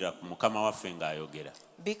byawulira ku Mukama waffe ng'ayogera.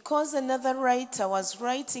 Because another writer was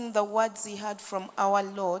writing the words he heard from our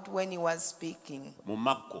Lord when he was speaking. Mu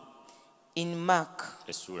Makko. In Mark.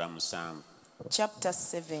 Essula 7. Chapter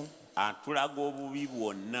 7. Atulaga obubi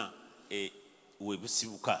bwonna we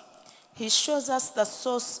busibuka. He shows us the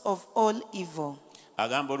source of all evil.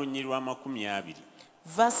 agamba olunyiri lwa 20.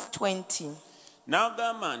 Verse 20.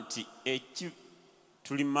 N'agamba nti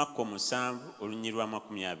tuli Makko 7 olunyiri lwa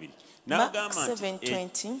 20. Mark N'agamba nti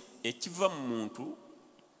 7:20. ekiva mu muntu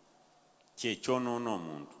kyekyonoona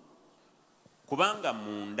omuntu, kubanga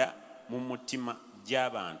munda mu mutima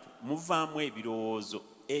gy'abantu muvaamu ebirowoozo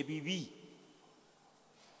ebibi.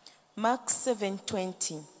 Mark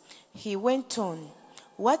 7:20. He went on,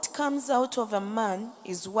 what comes out of a man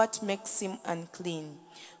is what makes him unclean.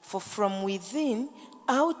 For from within,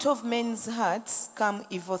 out of men's hearts come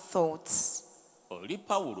evil thoughts. Oli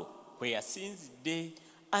Pawulo kwe yasinzidde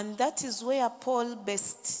And that is where Paul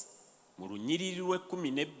based mu lunyiriri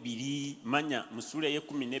lw'12, manya mu ssuula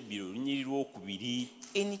y'e12 olunyiriri lw'okubiri,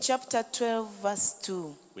 in chapter 12, verse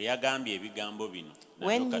 2. bwe yagambye ebigambo bino.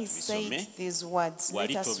 When Nalyoka he said tubisome. these words, let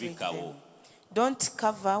Wali us read tobikawo. them. Don't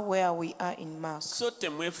cover where we are in Mark. So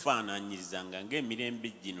temwefaananyirizanga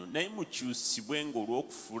ng'emirembe gino, naye mukyusibwe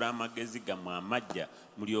ng'olw'okufuula amagezi gammwe amaggya,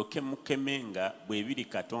 mulyoke mukemenga bwe biri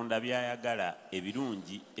Katonda by'ayagala,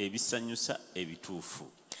 ebirungi, ebisanyusa, ebituufu.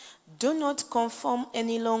 Do not conform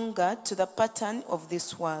any longer to the pattern of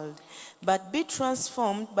this world, but be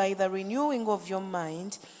transformed by the renewing of your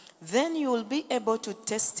mind. Then you will be able to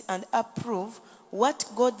test and approve what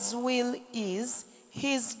God's will is,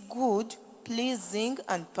 his good, pleasing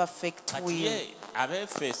and perfect Kati will. ye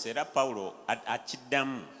Abeefeso era Pawulo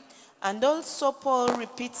akiddamu And also Paul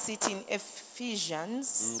repeats it in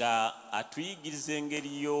Ephesians nga atuyigiriza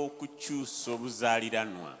engeri y'okukyusa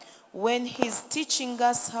obuzaaliranwa, when he's teaching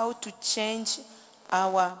us how to change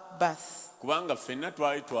our birth. kubanga ffenna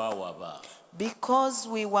twali twawaba, Because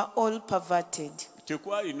we were all perverted.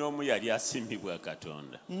 tekwali n'omu yali asiimibwa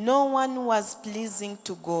Katonda. No one was pleasing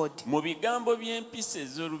to God. Mu bigambo by'empisa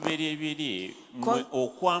ez'olubereberye, mwe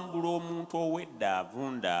okwambula omuntu ow'edda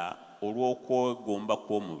avunda olw'okwegomba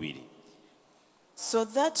kw'omubiri. So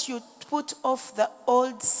that you put off the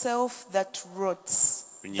old self that rots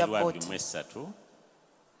the Lunyirwa body. 23.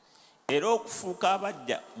 Era okufuuka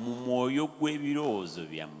abajja mu mwoyo gw'ebirowoozo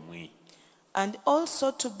byammwe. And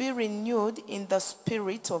also to be renewed in the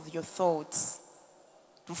spirit of your thoughts.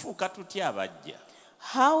 Tufuuka tutya abajja?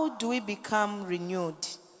 How do we become renewed?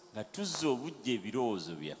 Nga tuzza obujja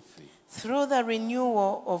ebirowoozo byaffe. Through the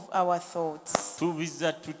renewal of our thoughts.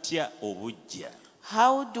 Tubizza tutya obujja?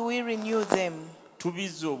 How do we renew them?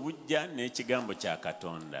 Tubizza obujja n'ekigambo kya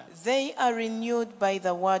Katonda. They are renewed by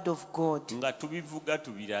the word of God. Nga tubivuga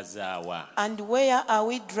tubirazaawa. And where are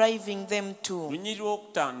we driving them to? Lunyiriri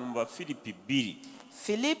okutaano mu Bafiripi 2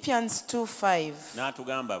 Philippians 2:5.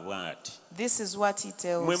 n'atugamba bw'ati. This is what he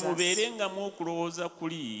tells Mwe us. mubeerengamu okulowooza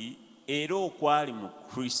kuli era okwali mu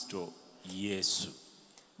Kristo Yesu.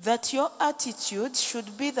 That your attitude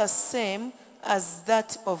should be the same as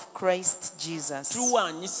that of Christ Jesus.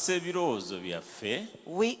 Tuwaanyisa ebirowoozo byaffe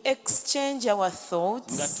We exchange our nga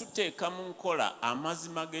thoughts tuteeka mu nkola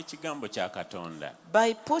amazima g'ekigambo kya Katonda.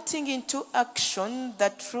 by putting into action the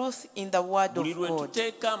truth in the word Buli of lwe God.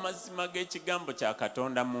 tuteeka amazima g'ekigambo kya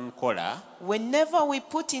Katonda mu nkola, Whenever we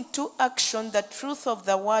put into action the truth of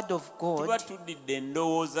the word of tuba God, tuddidde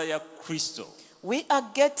endowooza ya Kristo we are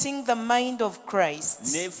getting the mind of Christ,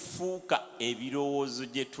 n'efuuka ebirowoozo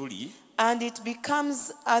gye tuli, and it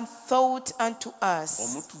becomes a thought unto us,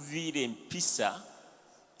 omutuviira empisa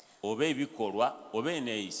oba ebikolwa oba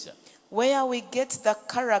eneeyisa. where we get the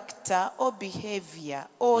character or behavior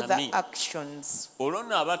or the Amen. actions. Olwo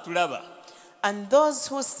nno abatulaba And those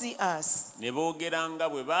who see us, ne boogera nga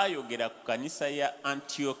bwe baayogera ku kanisa ya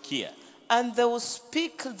Antiokia. and they will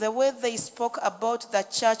speak the way they spoke about the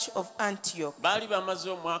church of Antioch. Baali bamaze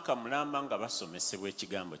omwaka mulamba nga basomesebwa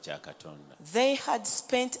ekigambo kya Katonda. They had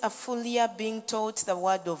spent a full year being taught the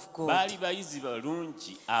word of God. Baali bayizi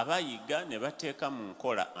balungi abayiga ne bateeka mu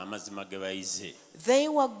nkola amazima ge bayize. They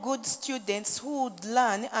were good students who would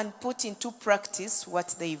learn and put into practice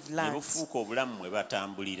what they've Ne learned. bufuuka obulamu mwe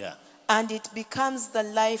batambulira. And it becomes the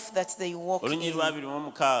life that they walk Olunyiriri lwa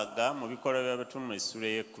in. 26 mu bikolwa by'abatume essula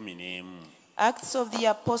y'e11 Acts of the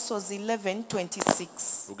Apostles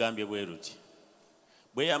 11:26. lugambye bwe luti.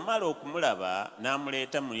 Bwe yamala okumulaba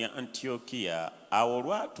n'amuleeta mu Antiokiya, awo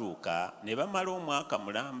olwatuuka ne bamala omwaka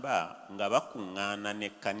mulamba nga bakuŋŋaana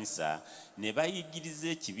n'ekkanisa ne bayigiriza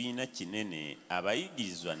ekibiina kinene,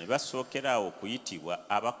 abayigirizwa ne basookera awo okuyitibwa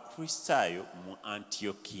Abakristaayo mu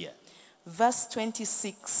Antiokiya. Verse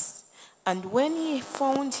 26. And when he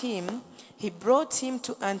found him, he brought him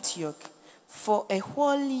to Antioch. For a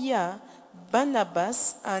whole year,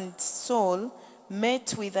 Barnabas and Saul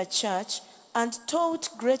met with the church and taught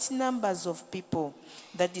great numbers of people.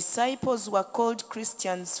 The disciples were called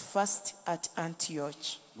Christians first at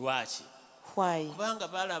Antioch. Lwaki? Why? Kubanga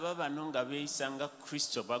balaba bano nga beeyisa nga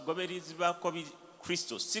Kristo, bagoberezi ba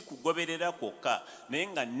Kristo, si kugoberera kwokka naye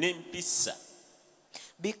nga n'empisa.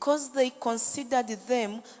 Because they considered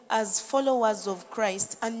them as followers of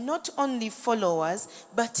Christ, and not only followers,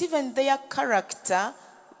 but even their character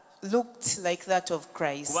looked like that of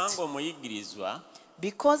Christ. Kubanga omuyigirizwa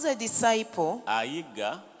Because a disciple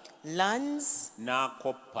ayiga learns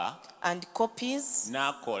n'akoppa and copies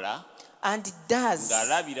n'akola and does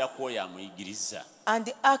ng'alabira ku oyo amuyigiriza.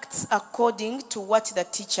 and acts according to what the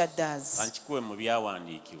teacher does. Kankikuwe mu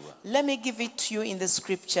byawandiikibwa. Let me give it to you in the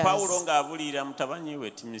scriptures. Pawulo ng'abuulira mutabani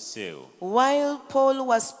we Timoseewo, While Paul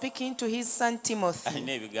was speaking to his son Timothy,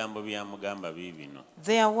 alina ebigambo by'amugamba biibino.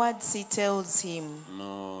 their words he tells him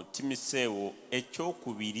Mu Timoseewo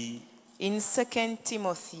ekyokubiri in 2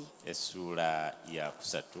 Timothy essuula ya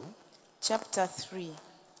 3 chapter 3.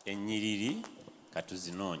 ennyiriri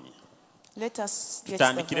katuzinoonye. Let us get the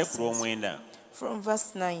Tutandikire ku verses. lw'omwenda From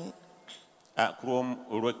verse 9, ku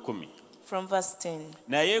lw'ekkumi. from verse 10.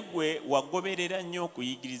 Naye gwe wagoberera nnyo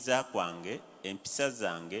okuyigiriza kwange, empisa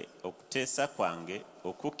zange, okuteesa kwange,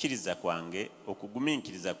 okukkiriza kwange,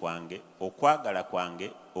 okugumiikiriza kwange, okwagala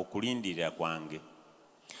kwange, okulindirira kwange.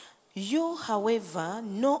 You, however,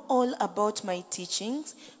 know all about my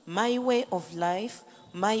teachings, my way of life,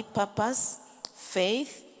 my purpose,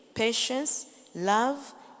 faith, patience,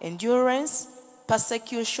 love, endurance,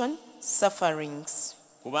 persecution, sufferings.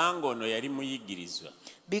 Kubanga ono yali muyigirizwa.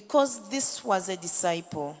 Because this was a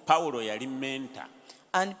disciple, Pawulo yali mentor,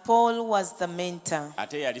 and Paul was the mentor,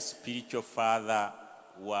 ate yali spiritual father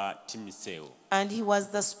wa Timoseewo. and he was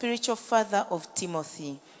the spiritual father of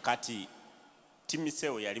Timothy. Kati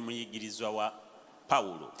Timoseewo yali muyigirizwa wa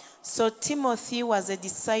Pawulo. So Timothy was a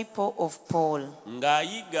disciple of Paul,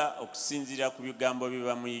 Ng'ayiga okusinziira ku bigambo bye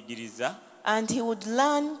bamuyigiriza, and he would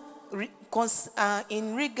learn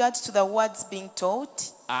in regards to the words being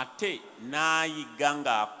taught, ate n'ayiga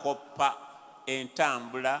ng'akoppa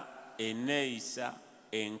entambula, enneeyisa,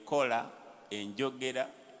 enkola, enjogera,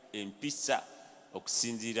 empisa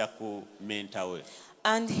okusinziira ku menta we.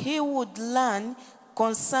 and he would learn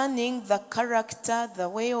concerning the character, the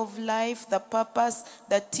way of life, the purpose,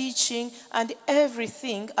 the teaching, and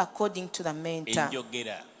everything according to the mentor.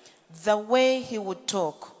 Enjogera. The way he would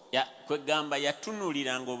talk. Kwegamba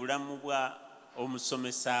yatunuuliranga obulamu bwa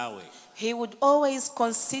omusomesa we. He would always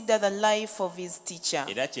consider the life of his teacher.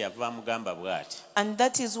 Era kyeyava amugamba bw'ati. And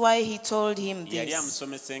that is why he told him Yali this.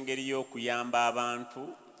 amusomesa engeri y'okuyamba abantu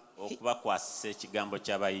okubakwasisa ekigambo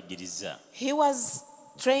ky'abayigiriza. He was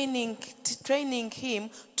training him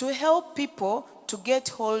to help people to get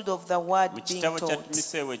hold of the word Mu being kitabo kya taught.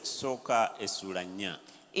 Timoseewo ekisooka essuula 4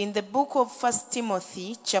 In the book of 1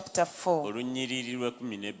 Timothy chapter 4, olunnyiriri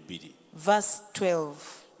lw'12 verse 12.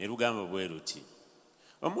 ne lugamba bwe luti,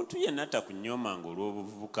 omuntu yenna takunyoomanga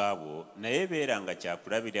olw'obuvubuka bwo, naye beeranga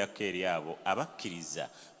kyakulabirako eri abo abakkiriza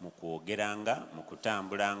mu kwogeranga, mu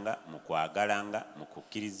kutambulanga, mu kwagalanga, mu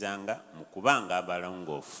kukkirizanga, mu kubanga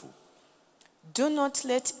abalongoofu. Do not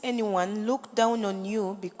let anyone look down on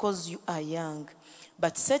you because you are young,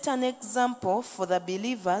 but set an example for the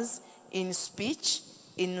believers in speech,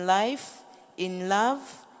 in life, in love,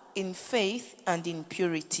 in faith, and in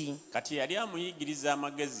purity. Kati yali amuyigiriza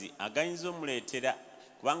amagezi agayinza omuleetera,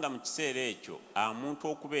 kubanga mu kiseera ekyo omuntu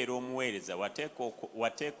okubeera omuweereza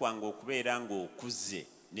wateekwanga okubeera ng'okuze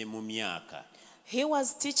ne mu myaka. He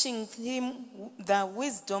was teaching him the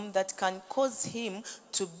wisdom that can cause him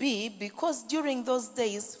to be, because during those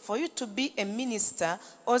days, for you to be a minister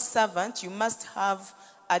or servant, you must have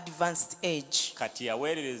advanced age. Kati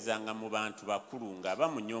yaweererezanga mu bantu bakulu nga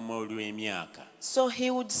bamunyooma olw'emyaka. So he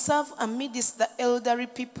would serve amidst the elderly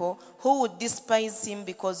people who would despise him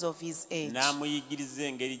because of his age. N'amuyigiriza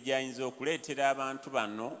engeri gy'ayinza okuleetera abantu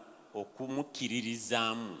bano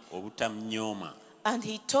okumukkiririzaamu obutamunyooma. And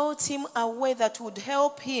he taught him a way that would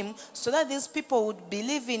help him so that these people would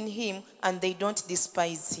believe in him and they don't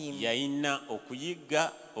despise him. Yalina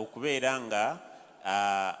okuyiga okubeera nga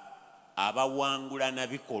abawangula na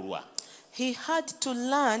bikolwa. He had to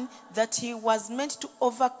learn that he was meant to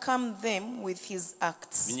overcome them with his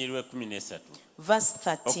acts. Binyirwe 13. Verse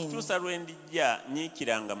 13. Okutuusa lwe ndijja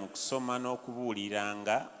nyiikiranga mu kusoma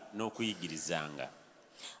n'okubuuliranga n'okuyigirizanga.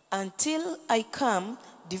 Until I come,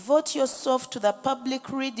 devote yourself to the public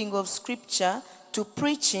reading of Scripture, to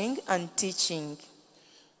preaching and teaching.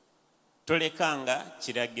 Tolekanga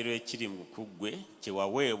kiragiro ekiri mu kuggwe kye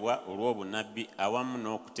waweebwa olw'obunabbi awamu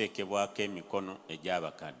n'okuteekebwako emikono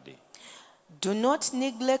egy'abakadde. Do not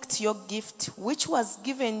neglect your gift, which was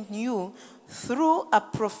given you through a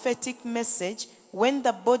prophetic message when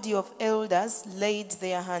the body of elders laid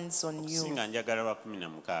their hands on you. singa njagala lwa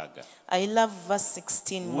 16 I love verse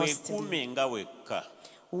 16 mostly. weekuume nga wekka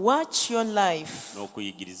Watch your life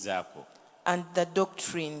n'okuyigirizaako and the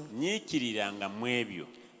doctrine. nyiikiriranga mu ebyo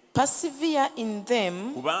Persevere in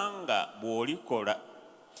them, kubanga bw'olikola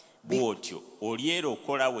bw'otyo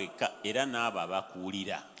olyerokola wekka era n'abo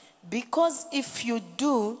abakuwulira. because if you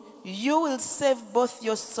do, you will save both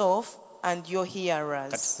yourself and your kati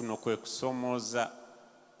hearers. kuno kwe kusoomooza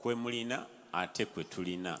kwe mulina ate kwe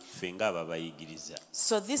tulina ffe ng'ababayigiriza.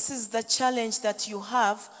 So this is the challenge that you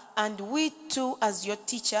have, and we too as your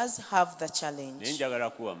teachers have the naye challenge. njagala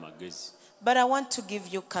kuwa magezi. But I want to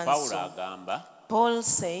give you Pawulo counsel. agamba Paul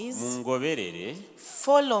says, mungoberere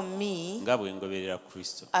follow me nga bwe ngoberera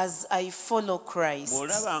Kristo. as I follow Christ.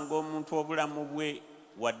 Bw'olabanga omuntu obulamu bwe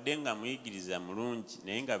wadde nga muyigiriza mulungi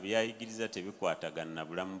naye nga byayigiriza tebikwatagana na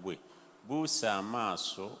bulamu bwe, buusa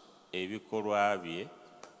amaaso ebikolwa bye,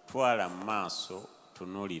 twala mu maaso,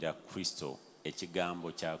 tunuulira Kristo,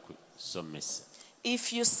 ekigambo kya kusomesa.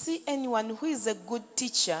 If you see anyone who is a good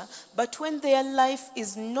teacher, but when their life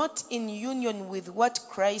is not in union with what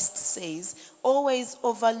Christ says, always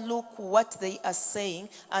overlook what they are saying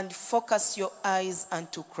and focus your eyes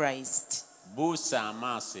unto Christ. Buusa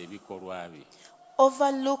amaaso ebikolwa bye,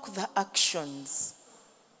 Overlook the actions.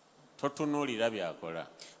 totunuulira byakola.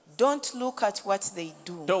 Don't look at what they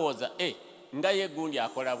do. Towooza nga ye gundi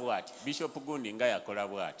akola bw'ati, Bishop gundi nga yakola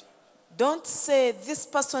bw'ati. Don't say this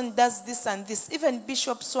person does this and this. Even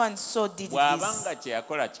Bishop so and so did this. Bw'abanga kye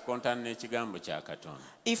yakola kikontana n'ekigambo kya Katonda.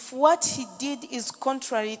 If what he did is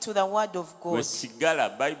contrary to the word of Bwe God, sigala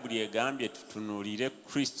Bayibuli egambye tutunuulire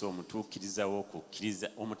Kristo omutuukiriza w'okukkiriza,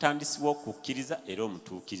 omutandisi w'okukkiriza era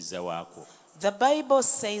omutuukiriza waako. the Bible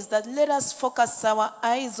says that let us focus our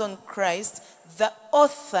eyes on Christ, the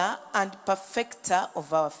author and perfecter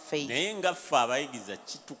of our faith. Naye nga ffe abayigiriza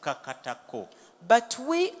kitukakatako, But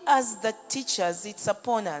we as the teachers, it's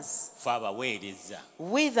upon us, ffe abaweereza,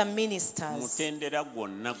 we the ministers, mutendera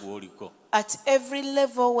gwonna gw'oliko. at every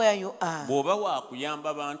level where you are. Bw'oba waakuyamba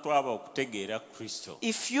abantu abo okutegeera Kristo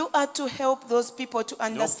If you are to help those people to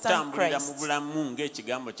understand n'okutambulira mu Christ, bulamu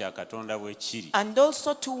ng'ekigambo kya Katonda bwe kiri, and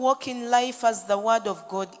also to walk in life as the word of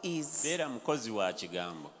God is, beera mukozi wa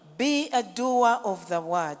kigambo. be a doer of the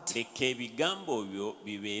word. Leka ebigambo byo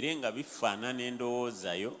bibeere nga bifaanana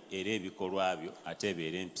endowooza yo era ebikolwa byo ate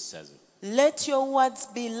ebeere empisa zo. Let your words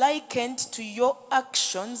be likened to your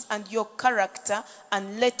actions and your character,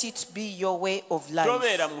 and let it be your way of life.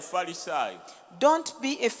 Tobeera mufalisaayo Don't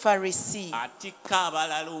be a Pharisee, atikka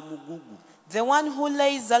abalala omugugu the one who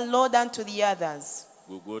lays a load unto the others,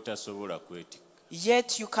 gwe gw'otasobola kwetikka.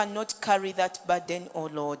 yet you cannot carry that burden, O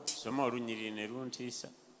Lord. Soma olunyiriri ne luntiisa.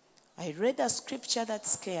 I read a scripture that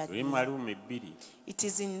scared Luli me. mu Aluumi 2. It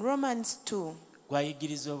is in Romans 2.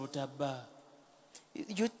 Gwayigiriza obutabba,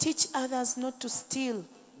 You teach others not to steal,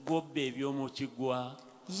 gw'obba eby'omu kigwa.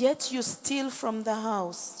 yet you steal from the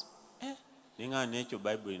house. Nenga n'ekyo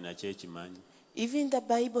Bayibuli nakyo ekimanyi. Even the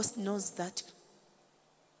Bible knows that.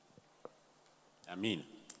 Amiina.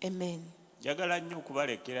 Amen. Njagala nnyo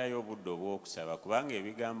okubalekerayo obudde obw'okusaba kubanga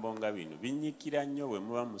ebigambo nga bino binnyikira nnyo bwe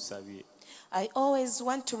muba musabye. I always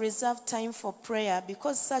want to reserve time for prayer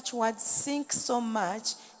because such words sink so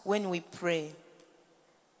much when we pray.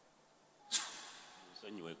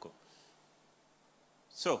 Nsonyiweko.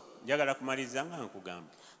 So, njagala kumaliriza nga nkugamba.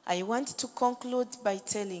 I want to conclude by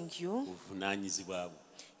telling you Buvunaanyizibwa bwo.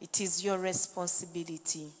 it is your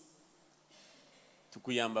responsibility.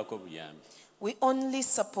 Tukuyambako buyambi. We only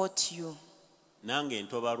support you. Nange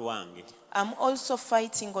ntoba lwange. I'm also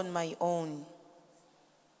fighting on my own.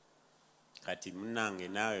 Kati munnange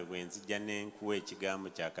naawe bwe nzija ne nkuwa ekigambo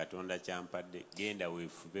kya Katonda kyampadde, genda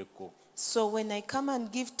weefubeko. So when I come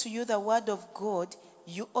and give to you the word of God,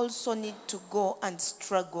 you also need to go and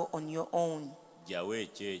struggle on your own. Jjawo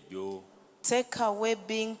ekyejo. Take away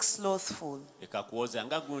being slothful. Leka kuwoza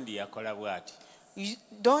nga gundi yakola bw'ati. You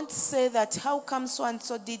don't say that, how come so and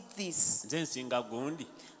so did this? Nze nsinga gundi.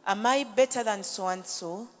 Am I better than so and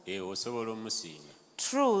so? Osobola omusinga.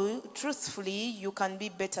 Truthfully, you can be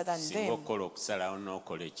better than Singa them. okola okusalawo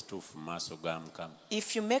n'okola ekituufu mu maaso ga Mukama.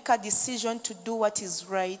 If you make a decision to do what is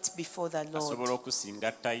right before the Asobola Lord,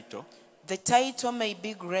 okusinga title the title may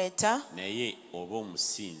be greater, naye oba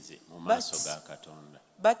omusinze mu maaso ga Katonda.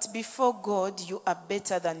 but before God, you are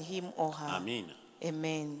better than him or her. Amiina.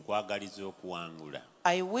 Amen. Kwagaliza okuwangula.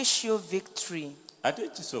 I wish you victory. Ate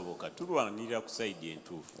kisoboka tulwanirira ku sayidi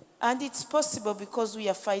entuufu. And it's possible because we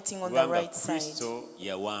are fighting on the Kubanga right side. Kristo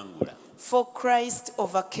yawangula. For Christ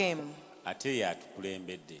overcame. ate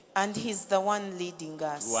yatukulembedde and He's the one leading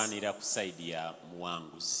us. tulwanira ku sayidi ya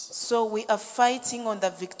muwanguzi So we are fighting on the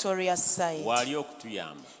victorious side. wali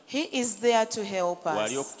okutuyamba He is there to help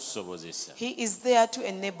wali us. okutusobozesa He is there to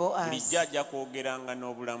enable bulijjo us. ajja kwogeranga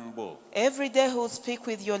n'obulamu bwo Every day He will speak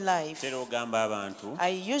with your life. tera ogamba abantu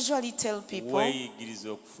I usually tell people,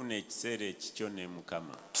 weeyigiriza okufuna ekiseera ekikyo ne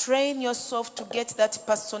mukama train yourself to get that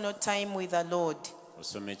personal time with the Lord,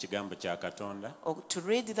 osoma ekigambo kya katonda or to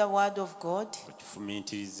read the Word of God,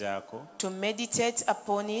 okifumiitirizaako to meditate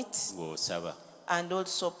upon it, ng'osaba and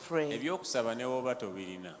also pray. ebyokusaba ne bw'oba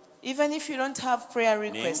tobirina Even if you don't have prayer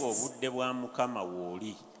naye requests, ng'obudde bwa mukama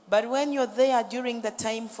w'oli but when you're there during the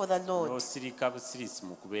time for the Lord, n'osirika busirisi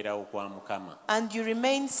mu kubeerawo kwa mukama and you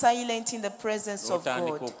remain silent in the presence of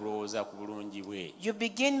n'otandika God, okulowooza ku bulungi bwe you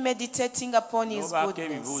begin meditating upon His n'obaako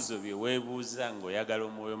goodness, ebibuuzo bye weebuuza ng'oyagala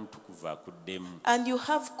omwoyo omutukuvu akuddemu and you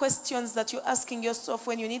have questions that you're asking yourself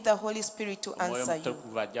when you need the Holy Spirit to omwoyo answer you.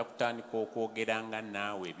 omutukuvu ajja kutandika okwogeranga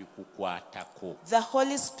naawe ebikukwatako The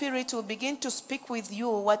Holy Spirit will begin to speak with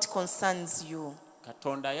you what concerns you.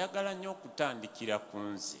 katonda ayagala nnyo okutandikira ku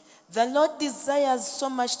nze The Lord desires so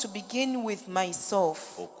much to begin with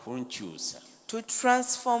myself, okunkyusa to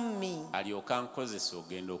transform me. alyoka ankozesa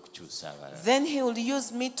ogenda okukyusa abalala Then He will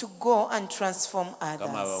use me to go and transform mukama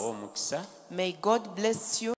abawe others. omukisa May God bless you.